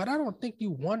 But I don't think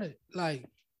you want it. Like,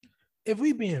 if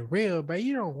we being real, bro,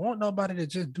 you don't want nobody to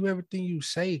just do everything you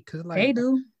say, cause They like,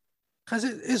 do. cause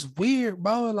it's weird,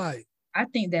 bro. Like I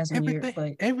think that's weird, everything,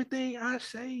 but everything I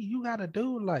say, you gotta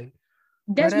do. Like,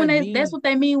 bro, that's when that that's mean what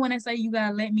they mean when they say you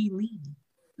gotta let me lead.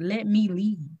 Let me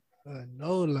lead.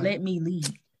 no, like, Let me lead.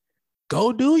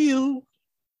 go do you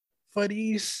for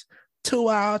these 2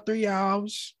 hours, 3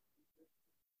 hours.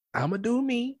 I'ma do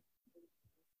me.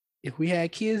 If we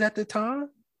had kids at the time,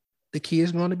 the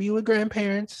kids gonna be with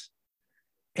grandparents,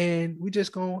 and we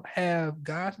just gonna have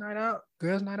guys night out,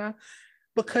 girls night out,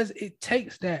 because it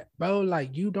takes that, bro.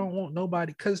 Like you don't want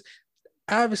nobody, because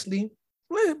obviously,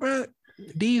 bro,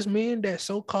 these men that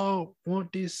so-called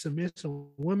want this submissive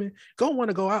woman gonna want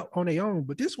to go out on their own,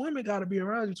 but this woman got to be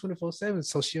around you 24/7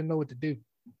 so she'll know what to do,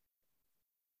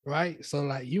 right? So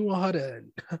like you want her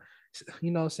to, you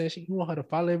know, say you want her to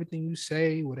follow everything you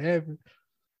say, whatever,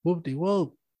 whoop de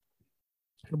whoop.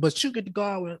 But you get to go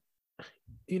out with,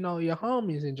 you know, your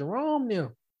homies and Jerome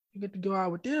them. You get to go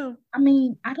out with them, I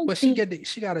mean, I don't but think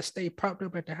she got to stay propped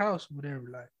up at the house, whatever.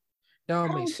 Like that I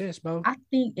don't make don't sense, bro. I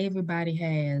think everybody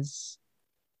has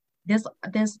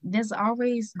there's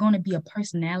always going to be a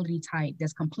personality type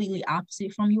that's completely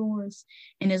opposite from yours,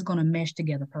 and it's going to mesh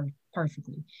together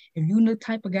perfectly. If you're the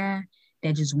type of guy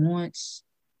that just wants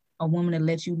a woman to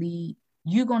let you lead,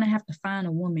 you're going to have to find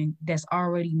a woman that's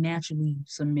already naturally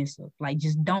submissive. Like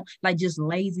just don't, like just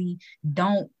lazy,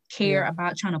 don't care Yeah,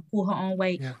 about trying to pull her own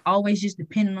weight, yeah. always just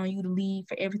depending on you to lead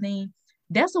for everything.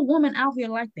 That's a woman out here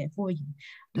like that for you.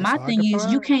 That's My hard thing to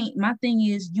is you find. can't my thing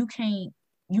is you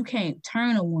can't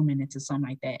turn a woman into something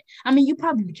like that. I mean, you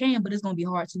probably can, but it's gonna be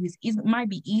hard to. It might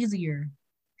be easier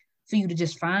for you to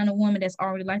just find a woman that's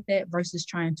already like that versus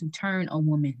trying to turn a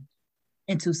woman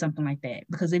into something like that.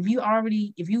 Because if you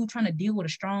trying to deal with a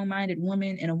strong-minded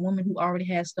woman and a woman who already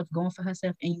has stuff going for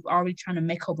herself, and you already trying to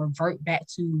make her revert back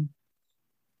to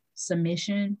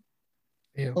submission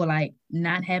Yeah, or like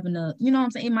not having a, you know what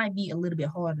I'm saying? It might be a little bit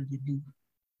harder to do,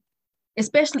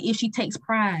 especially if she takes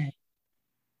pride.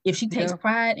 If she takes yeah.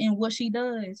 pride in what she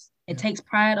does and Yeah, takes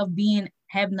pride of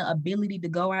having the ability to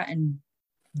go out and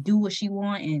do what she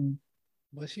want and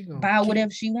but buy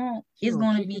whatever she want, she it's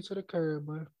gonna gonna kick you be to the curb,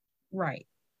 but right.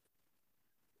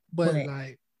 but But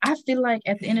like, I feel like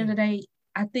at the end of yeah, the day,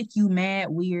 I think you mad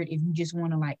weird if you just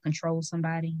want to like control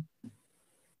somebody.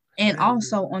 And man,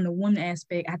 also weird, on the woman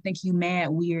aspect, I think you mad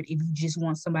weird if you just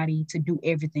want somebody to do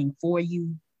everything for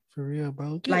you. for real,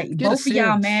 bro. Like Get a both of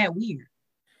y'all Sims, mad weird.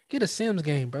 get a Sims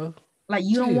game, bro. Like Chill.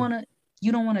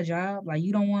 you don't want a job. Like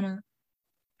you don't want to.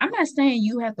 I'm not saying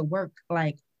you have to work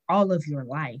like all of your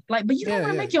life. Like, but you don't Yeah,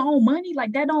 want to yeah. make your own money.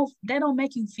 Like that don't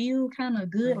make you feel kind of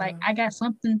good. Like Uh, I got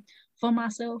something for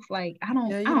myself. Like yeah, I don't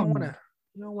know.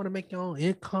 you don't wanna make your own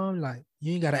income. Like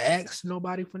you ain't gotta ask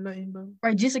nobody for nothing, bro.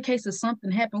 Right, just in case of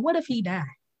something happen. What if he died?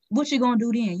 What you gonna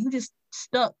do then? You just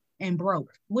stuck and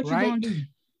broke. What you gonna Right? do?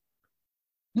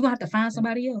 You gonna have to find And,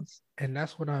 somebody else. and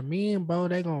that's what I mean, bro.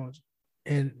 They gonna,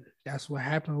 and that's what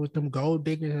happened with them gold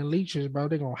diggers and leeches, bro.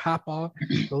 They gonna hop off,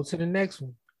 go to the next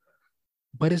one.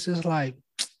 But it's just like,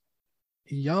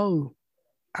 yo,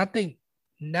 I think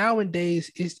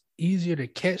nowadays it's easier to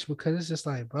catch because it's just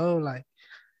like, bro, like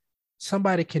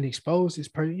somebody can expose this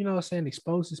person, you know what I'm saying?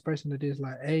 Expose this person to this,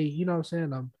 like, hey, you know what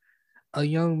I'm saying? A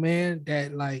young man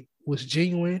that like was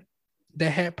genuine,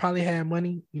 that had probably had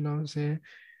money, you know what I'm saying?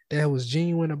 That was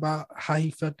genuine about how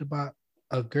he felt about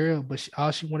a girl, but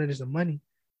all she wanted is the money.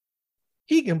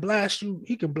 He can blast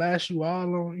you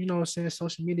all on, you know what I'm saying,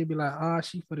 social media, be like,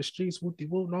 she for the streets, whoop de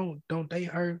whoop, don't date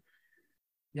her,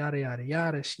 yada yada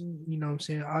yada. She, you know what I'm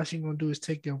saying, all she gonna do is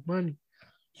take your money.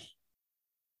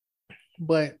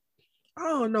 But I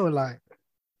don't know, like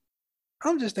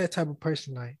I'm just that type of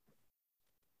person. Like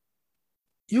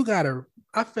you gotta,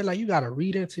 I feel like you gotta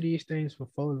read into these things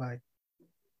before, like,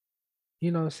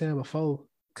 you know what I'm saying, before,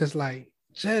 cause like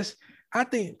just I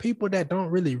think people that don't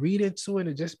really read into it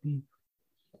and just be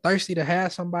thirsty to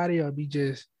have somebody or be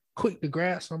just quick to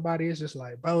grab somebody, it's just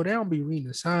like, bro, they don't be reading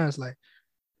the signs. Like,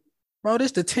 bro,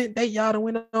 this the 10th date y'all done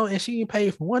went on and she ain't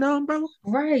paid for one of them, bro.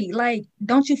 Right. Like,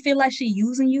 don't you feel like she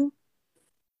using you?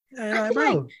 Yeah, I like, feel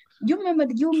like bro, you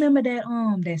remember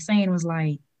that saying was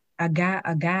like a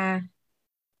guy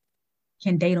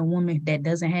can date a woman that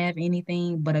doesn't have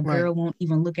anything, but a right, girl won't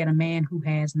even look at a man who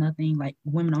has nothing. Like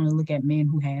women only look at men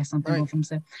who has something right, going for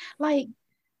themselves. Like,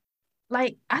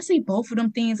 like I see both of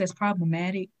them things as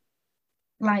problematic.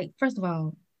 Like, first of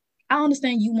all, I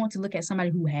understand you want to look at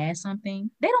somebody who has something.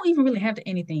 They don't even really have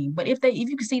anything. But if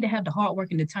you can see they have the hard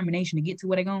work and determination to get to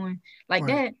where they're going, like right,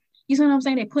 that, you see what I'm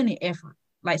saying? They put in effort.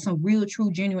 Like some real,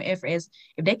 true, genuine effort. As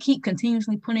if they keep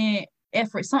continuously putting in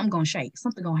effort, something gonna shake,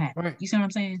 something gonna happen. right. You see what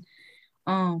I'm saying?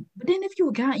 But then if you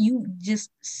a guy, you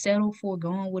just settle for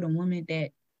going with a woman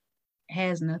that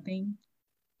has nothing.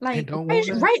 And Like don't want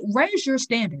that. raise your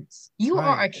standards. You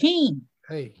are Right. a king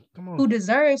Hey, come on. who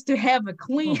deserves to have a Come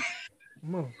queen, on.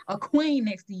 Come on. a queen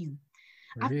next to you.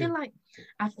 For I feel real. like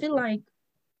I feel like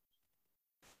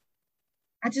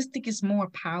I just think it's more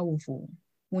powerful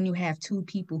when you have two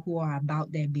people who are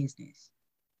about their business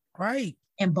Right.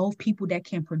 and both people that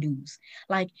can produce.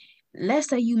 Like, let's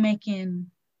say you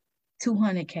making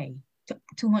 200K,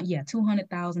 200, yeah,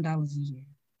 $200,000 a year,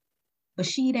 but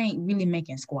she ain't really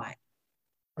making squat.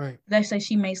 Right. Let's say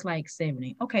she makes like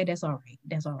 70. Okay, that's all right.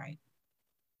 That's all right.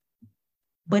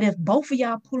 But if both of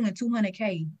y'all pulling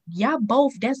 200K, y'all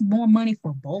both, that's more money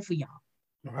for both of y'all.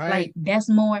 Like Right. that's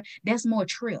more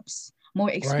trips, more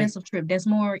Right. expensive trip. That's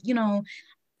more, like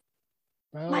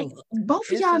Bro. both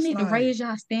of It's y'all just need to like, raise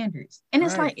y'all standards. And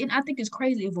it's like, right. and I think it's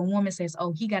crazy if a woman says,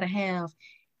 "Oh, he gotta have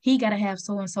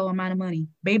so and so amount of money."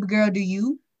 Baby girl, do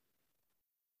you?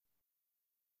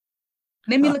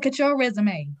 Let me look at your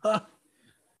resume.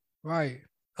 Right.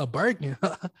 A Birkin.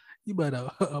 You better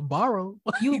borrow.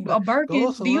 You You better a go Birkin?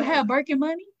 Do you somewhere. have Birkin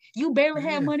money? You barely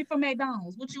have Yeah. money for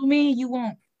McDonald's. What you mean you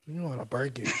won't? You want a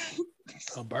Birkin.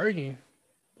 A Birkin.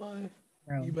 Boy, you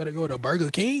Bro, better go to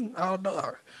Burger King. I don't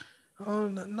know. Oh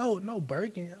no, no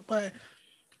Birkin. But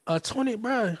a 20,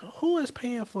 bro. Who is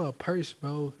paying for a purse,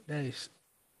 bro? That's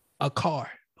a car.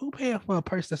 Who paying for a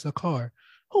purse that's a car?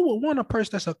 Who would want a purse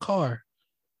that's a car?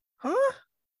 Huh?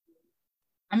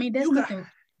 I mean, You got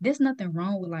there's nothing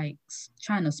wrong with like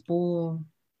trying to spoil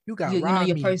you got your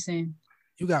robbed me. person,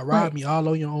 You got but robbed me all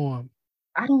on your arm.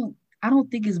 I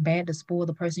don't think it's bad to spoil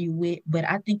the person you with, but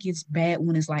I think it's bad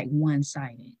when it's like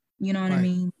one-sided. You know what I Right.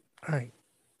 mean? Right.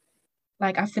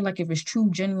 Like I feel like if it's true,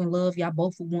 genuine love, y'all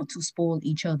both would want to spoil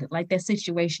each other. Like that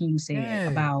situation you said Yeah.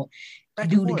 about Back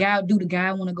and do the forth. guy do the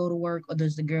guy want to go to work or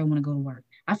does the girl want to go to work?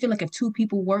 I feel like if two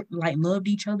people work like loved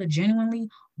each other genuinely,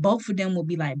 both of them will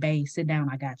be like, babe, sit down,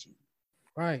 I got you.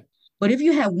 Right. But if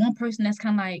you have one person that's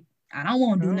kind of like, I don't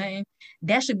want to do No. nothing,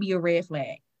 that should be a red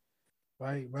flag.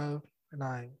 Right, bro.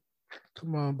 Like,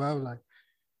 come on, bro. Like,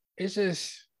 it's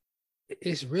just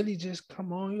it's really just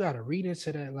come on. You gotta read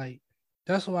into that. Like,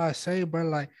 that's why I say, bro,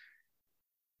 like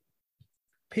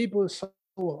people so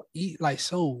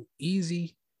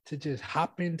easy to just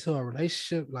hop into a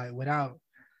relationship like without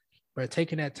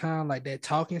taking that time, like that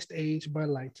talking stage, but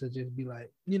like to just be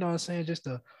like, you know what I'm saying, just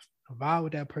to vibe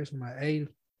with that person, like, hey,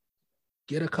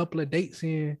 get a couple of dates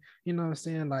in, you know what I'm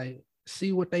saying, like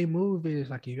see what they move is.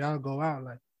 Like if y'all go out,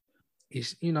 like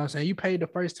it's, you know what I'm saying, you paid the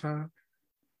first time.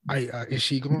 Is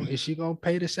she gonna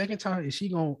pay the second time? Is she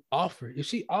gonna offer? If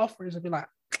she offers and be like,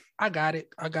 I got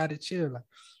it, chill. Like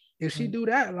if she Right. do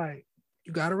that, like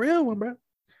you got a real one, bro.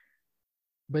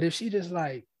 But if she just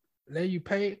like let you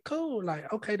pay it, cool.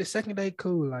 Like, okay, the second day,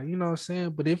 cool. Like, you know what I'm saying?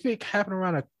 But if it happened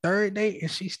around a third date and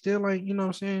she still like, you know what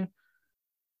I'm saying?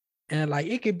 And like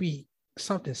it could be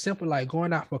something simple like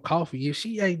going out for coffee. If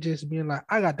she ain't just being like,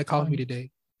 I got the coffee Right.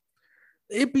 today,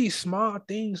 it be small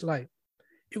things. Like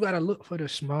you gotta look for the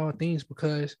small things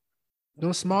because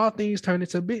those small things turn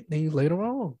into big things later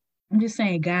on. I'm just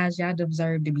saying, guys, y'all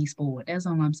deserve to be spoiled. That's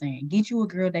all I'm saying. Get you a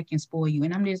girl that can spoil you.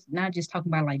 And I'm just not just talking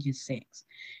about like just sex.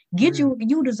 For real.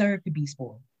 You deserve to be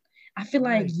spoiled. I feel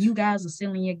like Right. you guys are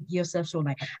selling yourself so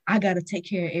like, I gotta take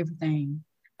care of everything.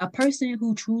 A person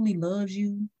who truly loves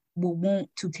you will want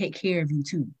to take care of you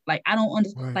too. Like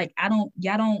Right.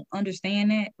 y'all don't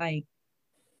understand that. Like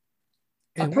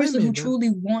a And person who women, bro. truly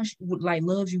would like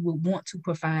loves you would want to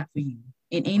provide for you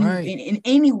in any Right. in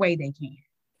any way they can.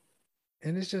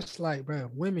 And it's just like,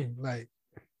 bro, women, like,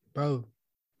 bro,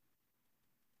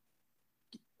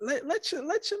 let your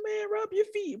man rub your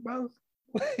feet, bro.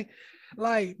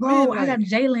 like, Bro, man, I got like,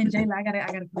 Jalen, I got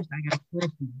a question. I got a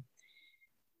question.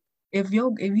 If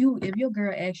your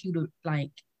girl asks you to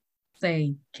like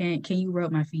say, can you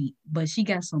rub my feet? But she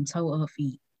got some toe up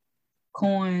feet,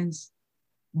 corns,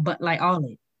 but like all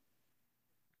it.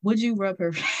 Would you rub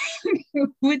her feet?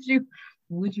 would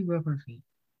you rub her feet?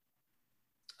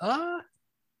 uh,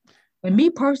 But me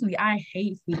personally, I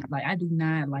hate feet. Like I do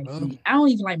not like Well, feet. I don't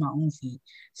even like my own feet.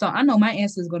 So I know my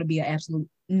answer is gonna be an absolute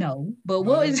no. But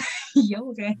what well, is your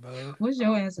okay? well, What's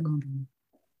your answer gonna be?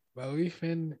 well, we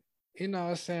finna, you know what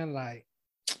I'm saying? Like,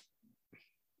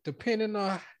 depending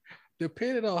on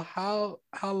how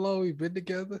long we've been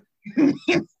together,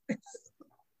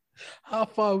 how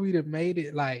far we'd have made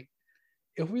it, like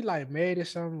if we like married or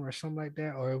something like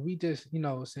that, or if we just, you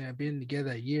know what I'm saying, been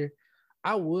together a year,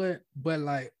 I would, but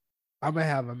like I'm gonna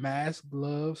have a mask,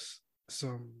 gloves,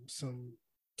 some something,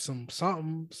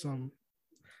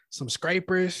 some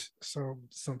scrapers, some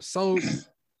soap,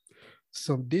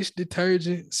 some dish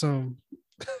detergent, some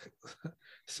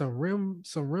rim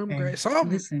Okay. grade,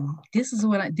 something. Listen, this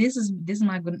is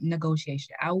my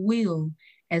negotiation. I will,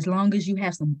 as long as you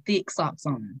have some thick socks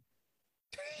on.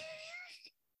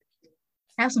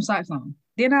 Have some socks on.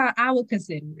 Then I would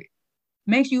consider it.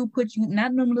 Make sure you put you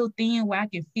not them little thin where I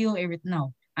can feel everything.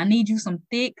 No, I need you some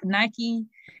thick Nike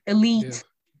Yeah. Elite.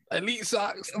 Elite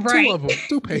socks, two Right, of them,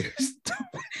 two pairs.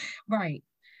 right.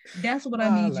 That's what I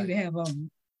Nah, need you to have on.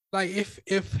 like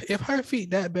if her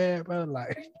feet that bad, bro,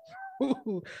 like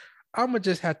I'm gonna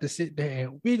just have to sit there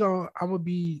and I'm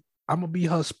gonna be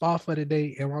her spa for the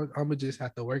day, and I'm gonna just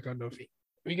have to work on the feet.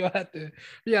 We gonna have to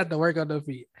we have to work on the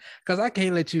feet, cause I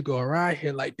can't let you go around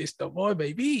here like this no more,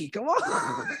 baby. Come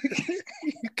on,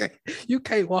 can't, you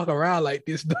can't walk around like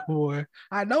this no more.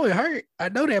 I know it hurt. I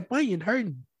know that bunion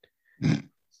hurting.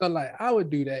 So like I would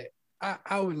do that.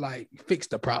 I would like fix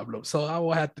the problem. So I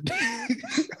will have to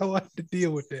I will have to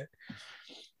deal with that.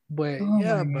 But Oh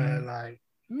yeah, my but god. like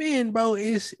men, bro,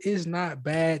 it's not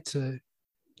bad to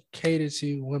cater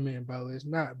to women, bro. It's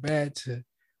not bad to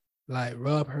like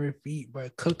rub her feet,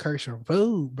 but cook her some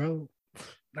food, bro.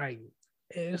 Like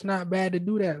it's not bad to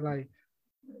do that, like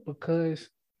because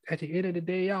at the end of the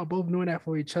day, y'all both doing that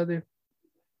for each other.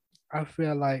 I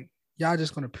feel like y'all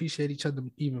just gonna appreciate each other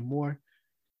even more,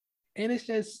 and it's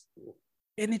just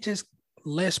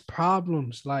less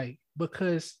problems, like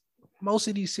because most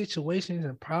of these situations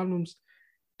and problems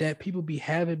that people be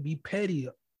having be petty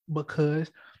because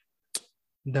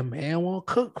the man won't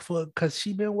cook for because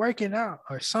she been working out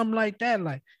or something like that,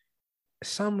 like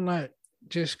something like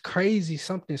just crazy,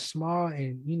 something small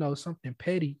and something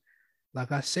petty.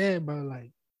 Like I said, bro,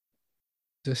 like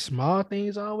the small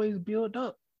things always build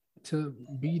up to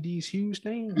be these huge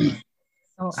things. Like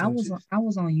So I so, was just I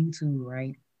was on YouTube,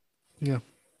 right? yeah,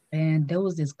 And there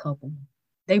was this couple.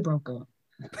 They broke up.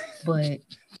 But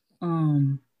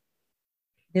um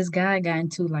this guy got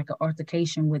into like an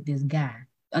altercation with this guy,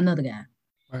 another guy.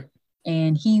 right,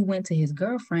 And he went to his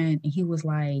girlfriend and he was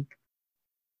like,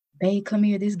 babe, come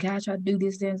here. This guy tried to do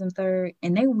this, this, and third.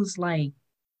 And they was like,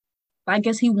 I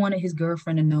guess he wanted his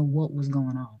girlfriend to know what was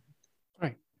going on.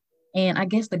 right, And I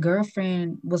guess the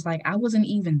girlfriend was like, I wasn't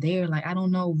even there. Like, I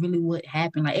don't know really what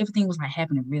happened. Like, everything was like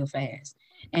happening real fast.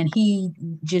 And he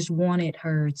just wanted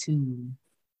her to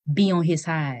be on his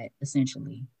side,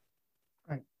 essentially.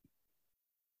 right.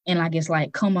 And I guess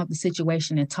like come up the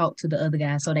situation and talk to the other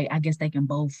guy so I guess they can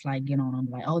both like get on him.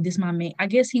 Like, oh, this my man. I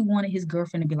guess he wanted his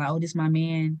girlfriend to be like, oh, this my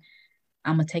man.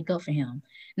 I'm gonna take up for him.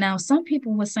 Now, some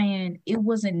people were saying it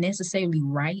wasn't necessarily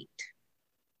right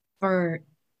for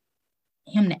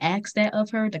him to ask that of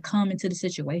her to come into the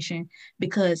situation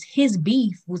because his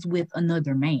beef was with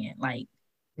another man. Like,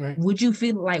 Right. would you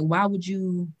feel like why would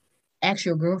you ask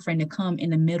your girlfriend to come in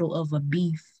the middle of a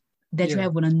beef that you Yeah,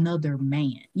 have with another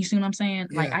man? You see what I'm saying?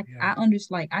 Like yeah, yeah, I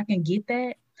understand, like I can get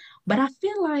that, but I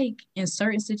feel like in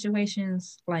certain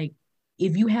situations, like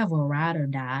if you have a ride or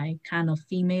die kind of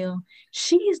female,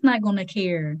 she's not gonna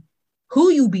care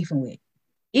who you beefing with.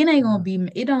 It ain't gonna yeah.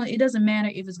 be it doesn't matter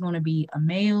if it's gonna be a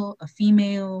male, a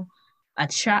female, a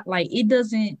child, like it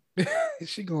doesn't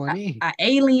She going in. a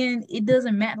alien, it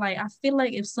doesn't matter. Like I feel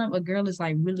like if a girl is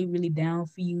like really, really down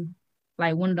for you,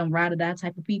 like one of them ride or die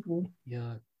type of people,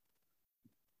 Yeah,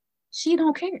 she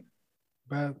don't care.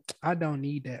 bro. I don't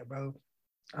need that, bro.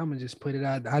 I'm gonna just put it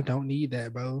out. I don't need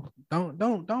that, bro.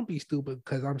 Don't be stupid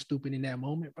because I'm stupid in that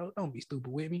moment, bro. Don't be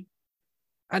stupid with me.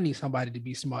 I need somebody to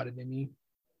be smarter than me.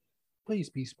 Please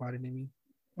be smarter than me.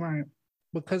 Right.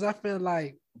 Because I feel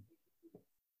like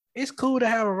it's cool to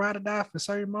have a ride or die for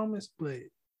certain moments, but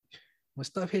when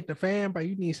stuff hit the fan, bro,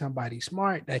 you need somebody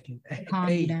smart that can, Calm you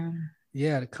hey, down.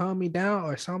 yeah, to calm me down,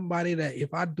 or somebody that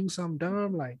if I do something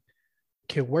dumb, like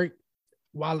can work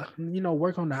while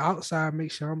work on the outside,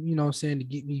 make sure I'm, what I'm saying, to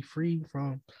get me free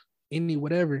from any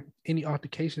whatever, any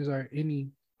altercations or any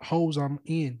holes I'm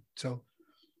in. So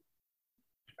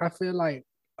I feel like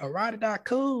a ride or die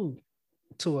cool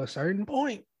to a certain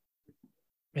point.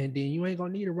 And then you ain't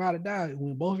gonna need a ride or die.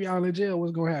 When both of y'all in jail,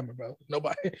 what's gonna happen, bro?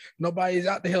 Nobody's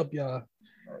out to help y'all.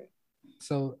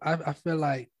 So I feel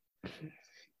like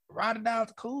ride or die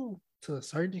is cool to a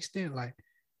certain extent. Like,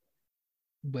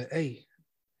 but hey,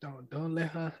 don't let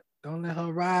her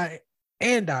ride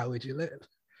and die with you.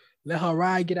 Let her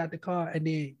ride, get out the car, and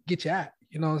then get you out.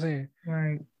 You know what I'm saying?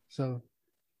 Right. So,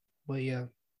 but yeah.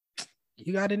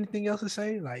 You got anything else to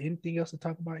say? Like anything else to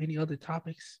talk about? Any other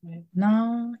topics, man?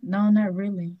 No, not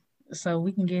really. So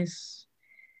we can just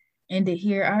end it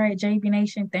here. All right, JB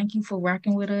Nation, thank you for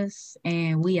rocking with us,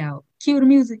 and we out. Cue the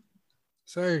music.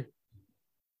 Sir.